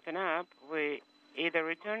tie something up, we either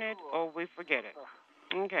return it or we forget it.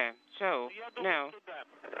 Okay, so now,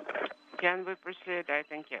 can we proceed? I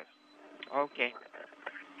think yes. Okay.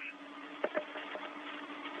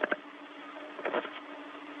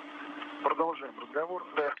 Продолжаем разговор.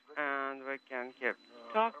 And we can keep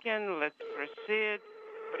talking. Let's proceed.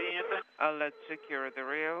 Let's secure the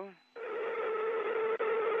rail.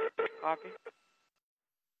 Copy.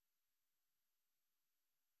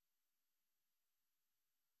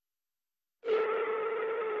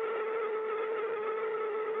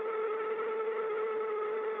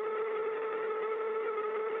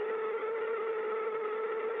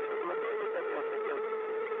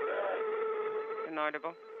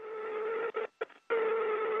 Inaudible.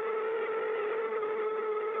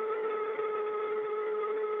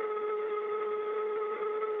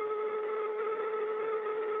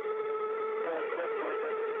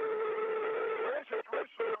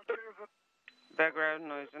 Background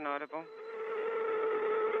noise inaudible.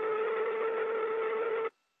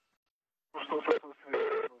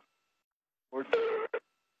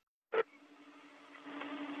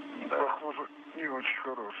 Похоже, не очень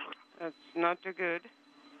хороший. That's not too good.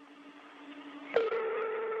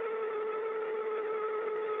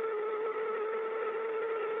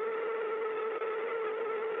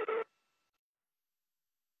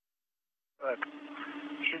 Так,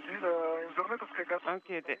 интернетовская касса.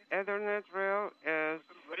 Okay, the Ethernet rail is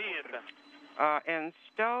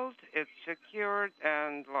installed, it's secured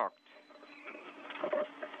and locked.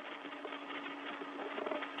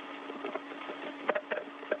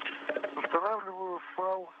 Устанавливаю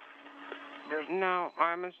файл. Now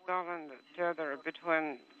I'm installing the tether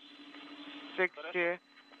between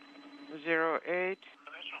 6008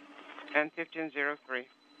 and 1503.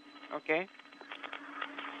 Okay?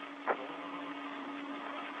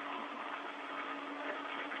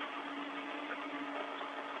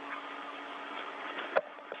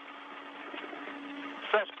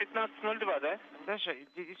 Саш, 1502, да? Sasha,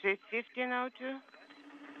 did you say 1502?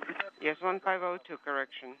 Yes, 1502,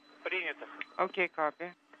 correction. Принято. Okay,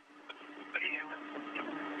 copy.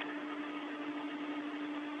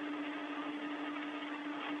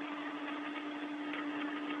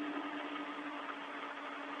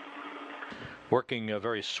 Working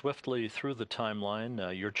very swiftly through the timeline,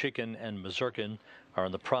 Yurchikhin and Mazurkin are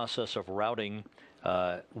in the process of routing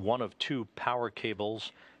one of two power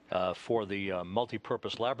cables for the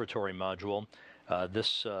multipurpose laboratory module.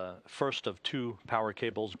 This first of two power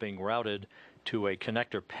cables being routed to a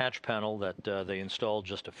connector patch panel that they installed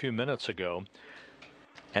just a few minutes ago,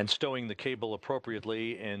 and stowing the cable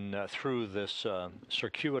appropriately in through this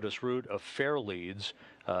circuitous route of fair leads,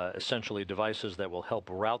 essentially devices that will help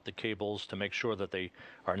route the cables to make sure that they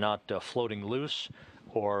are not floating loose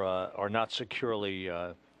or are not securely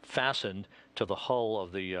fastened to the hull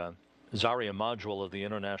of the Zarya module of the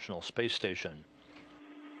International Space Station.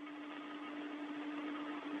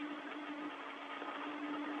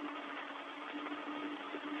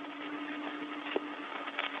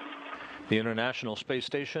 The International Space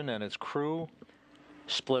Station and its crew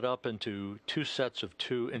split up into three sets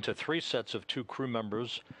of two crew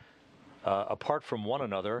members, apart from one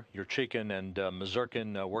another. Yurchikhin and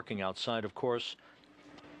Mazurkin working outside, of course.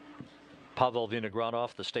 Pavel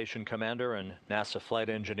Vinogradov, the station commander, and NASA flight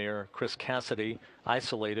engineer Chris Cassidy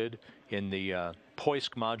isolated in the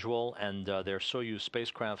Poisk module and their Soyuz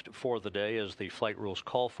spacecraft for the day, as the flight rules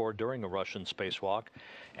call for during a Russian spacewalk.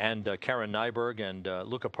 And Karen Nyberg and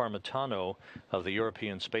Luca Parmitano of the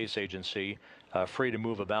European Space Agency, free to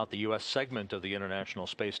move about the U.S. segment of the International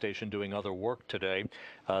Space Station, doing other work today.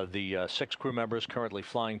 The 6 crew members currently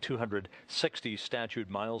flying 260 statute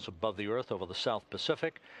miles above the Earth over the South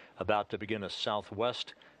Pacific, about to begin a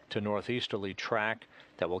southwest to northeasterly track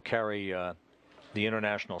that will carry the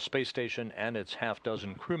International Space Station and its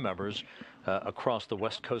half-dozen crew members across the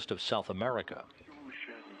west coast of South America.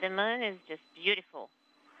 The moon is just beautiful.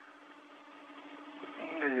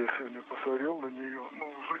 Я сегодня посмотрел на нее, но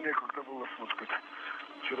уже некогда было сфоткать.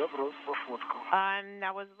 Вчера просто пофоткал.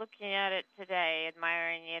 I was looking at it today,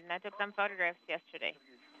 admiring it, and I took some photographs yesterday.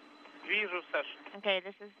 Вижу, Саша. Okay,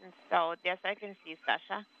 this is installed. Yes, I can see,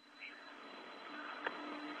 Sasha.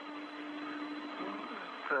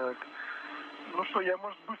 Так. Ну что, я,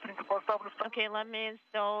 может, быстренько поставлю... Okay, let me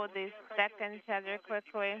install the second tether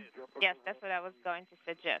quickly. Yes, that's what I was going to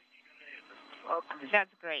suggest. Отлично.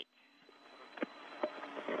 That's great.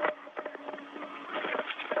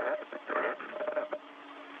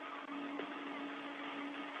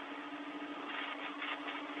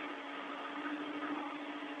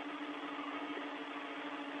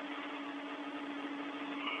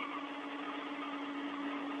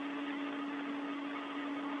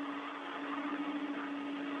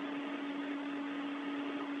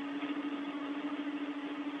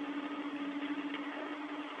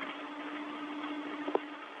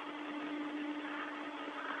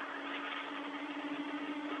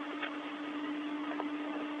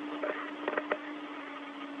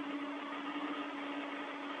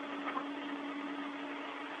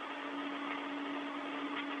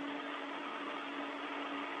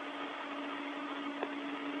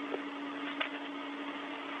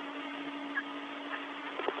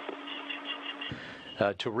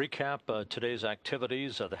 To recap today's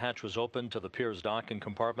activities, the hatch was opened to the Piers docking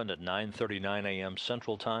compartment at 9:39 a.m.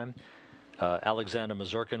 Central Time. Alexander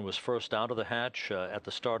Mazurkin was first out of the hatch at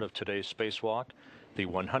the start of today's spacewalk, the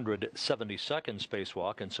 172nd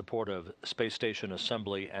spacewalk in support of space station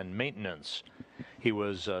assembly and maintenance. He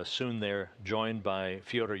was soon there joined by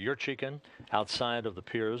Fyodor Yurchikhin outside of the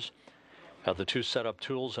Piers. The 2 set up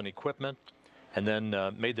tools and equipment, and then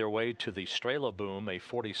made their way to the Strela boom, a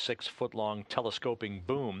 46-foot-long telescoping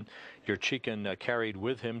boom. Yurchikhin carried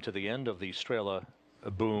with him to the end of the Strela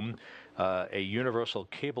boom a universal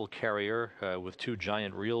cable carrier with 2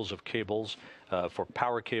 giant reels of cables for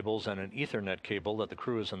power cables and an Ethernet cable that the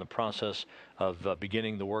crew is in the process of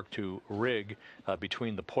beginning the work to rig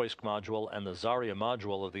between the Poisk module and the Zarya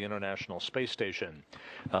module of the International Space Station.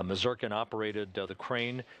 Mazurkin operated the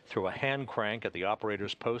crane through a hand crank at the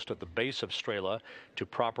operator's post at the base of Strela to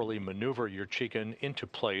properly maneuver Yurchikhin into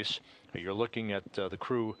place. You're looking at the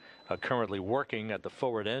crew currently working at the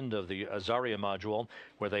forward end of the Zarya module,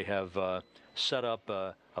 where they have set up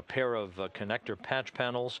a pair of connector patch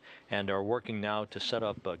panels and are working now to set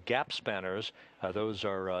up gap spanners. Those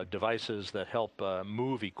are devices that help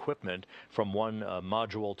move equipment from one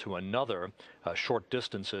module to another short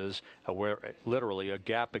distances where literally a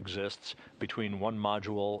gap exists between one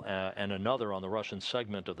module and another on the Russian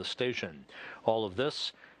segment of the station. All of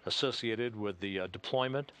this associated with the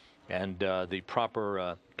deployment and the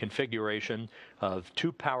proper configuration of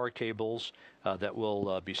 2 power cables that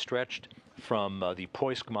will be stretched from the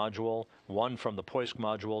Poisk module, one from the Poisk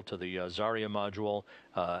module to the Zarya module,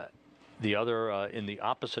 the other in the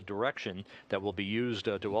opposite direction, that will be used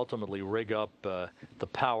to ultimately rig up the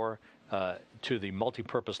power to the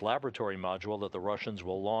multi-purpose laboratory module that the Russians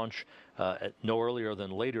will launch no earlier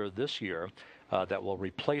than later this year, that will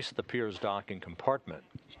replace the Piers docking compartment.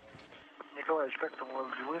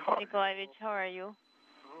 Nikolaevich, how are you?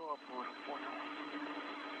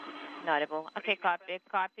 Notable. Okay,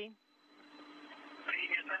 copy.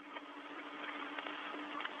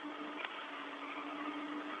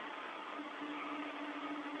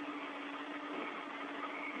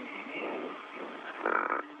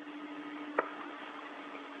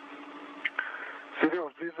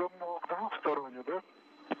 Сереж, здесь замок двухсторонний, да?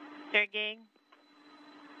 Sergey?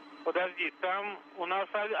 Подожди, там у нас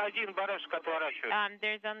один барашек отворачивает.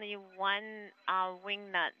 There's only one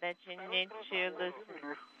wing nut that you need to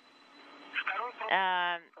loosen.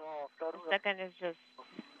 The second is just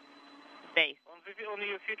base. Он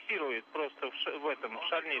ее фиксирует просто в этом, в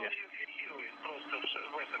шарнире.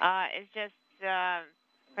 It's just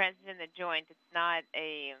present in the joint. It's not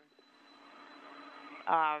a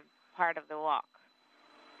part of the walk.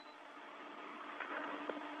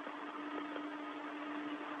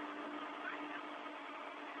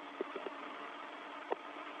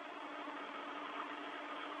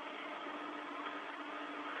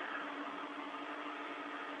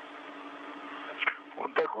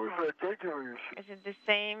 Он такой затягивающий. Is it the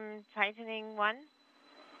same tightening one?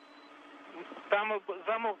 Там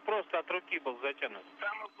замок просто от руки был затянут.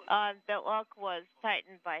 The lock was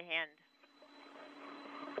tightened by hand.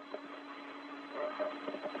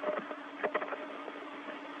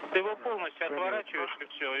 Ты его полностью отворачиваешь и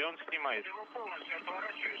все, и он снимает.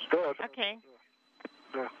 Да, да. Okay.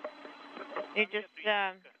 Да. You just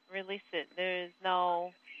release it. There is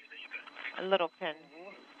no little pin.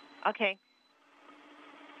 Okay.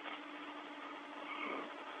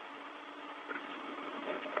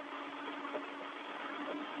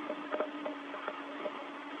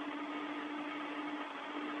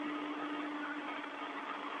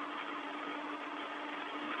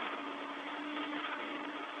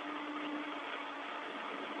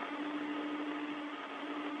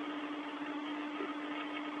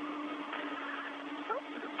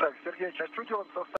 Так, Сергей, а что делать со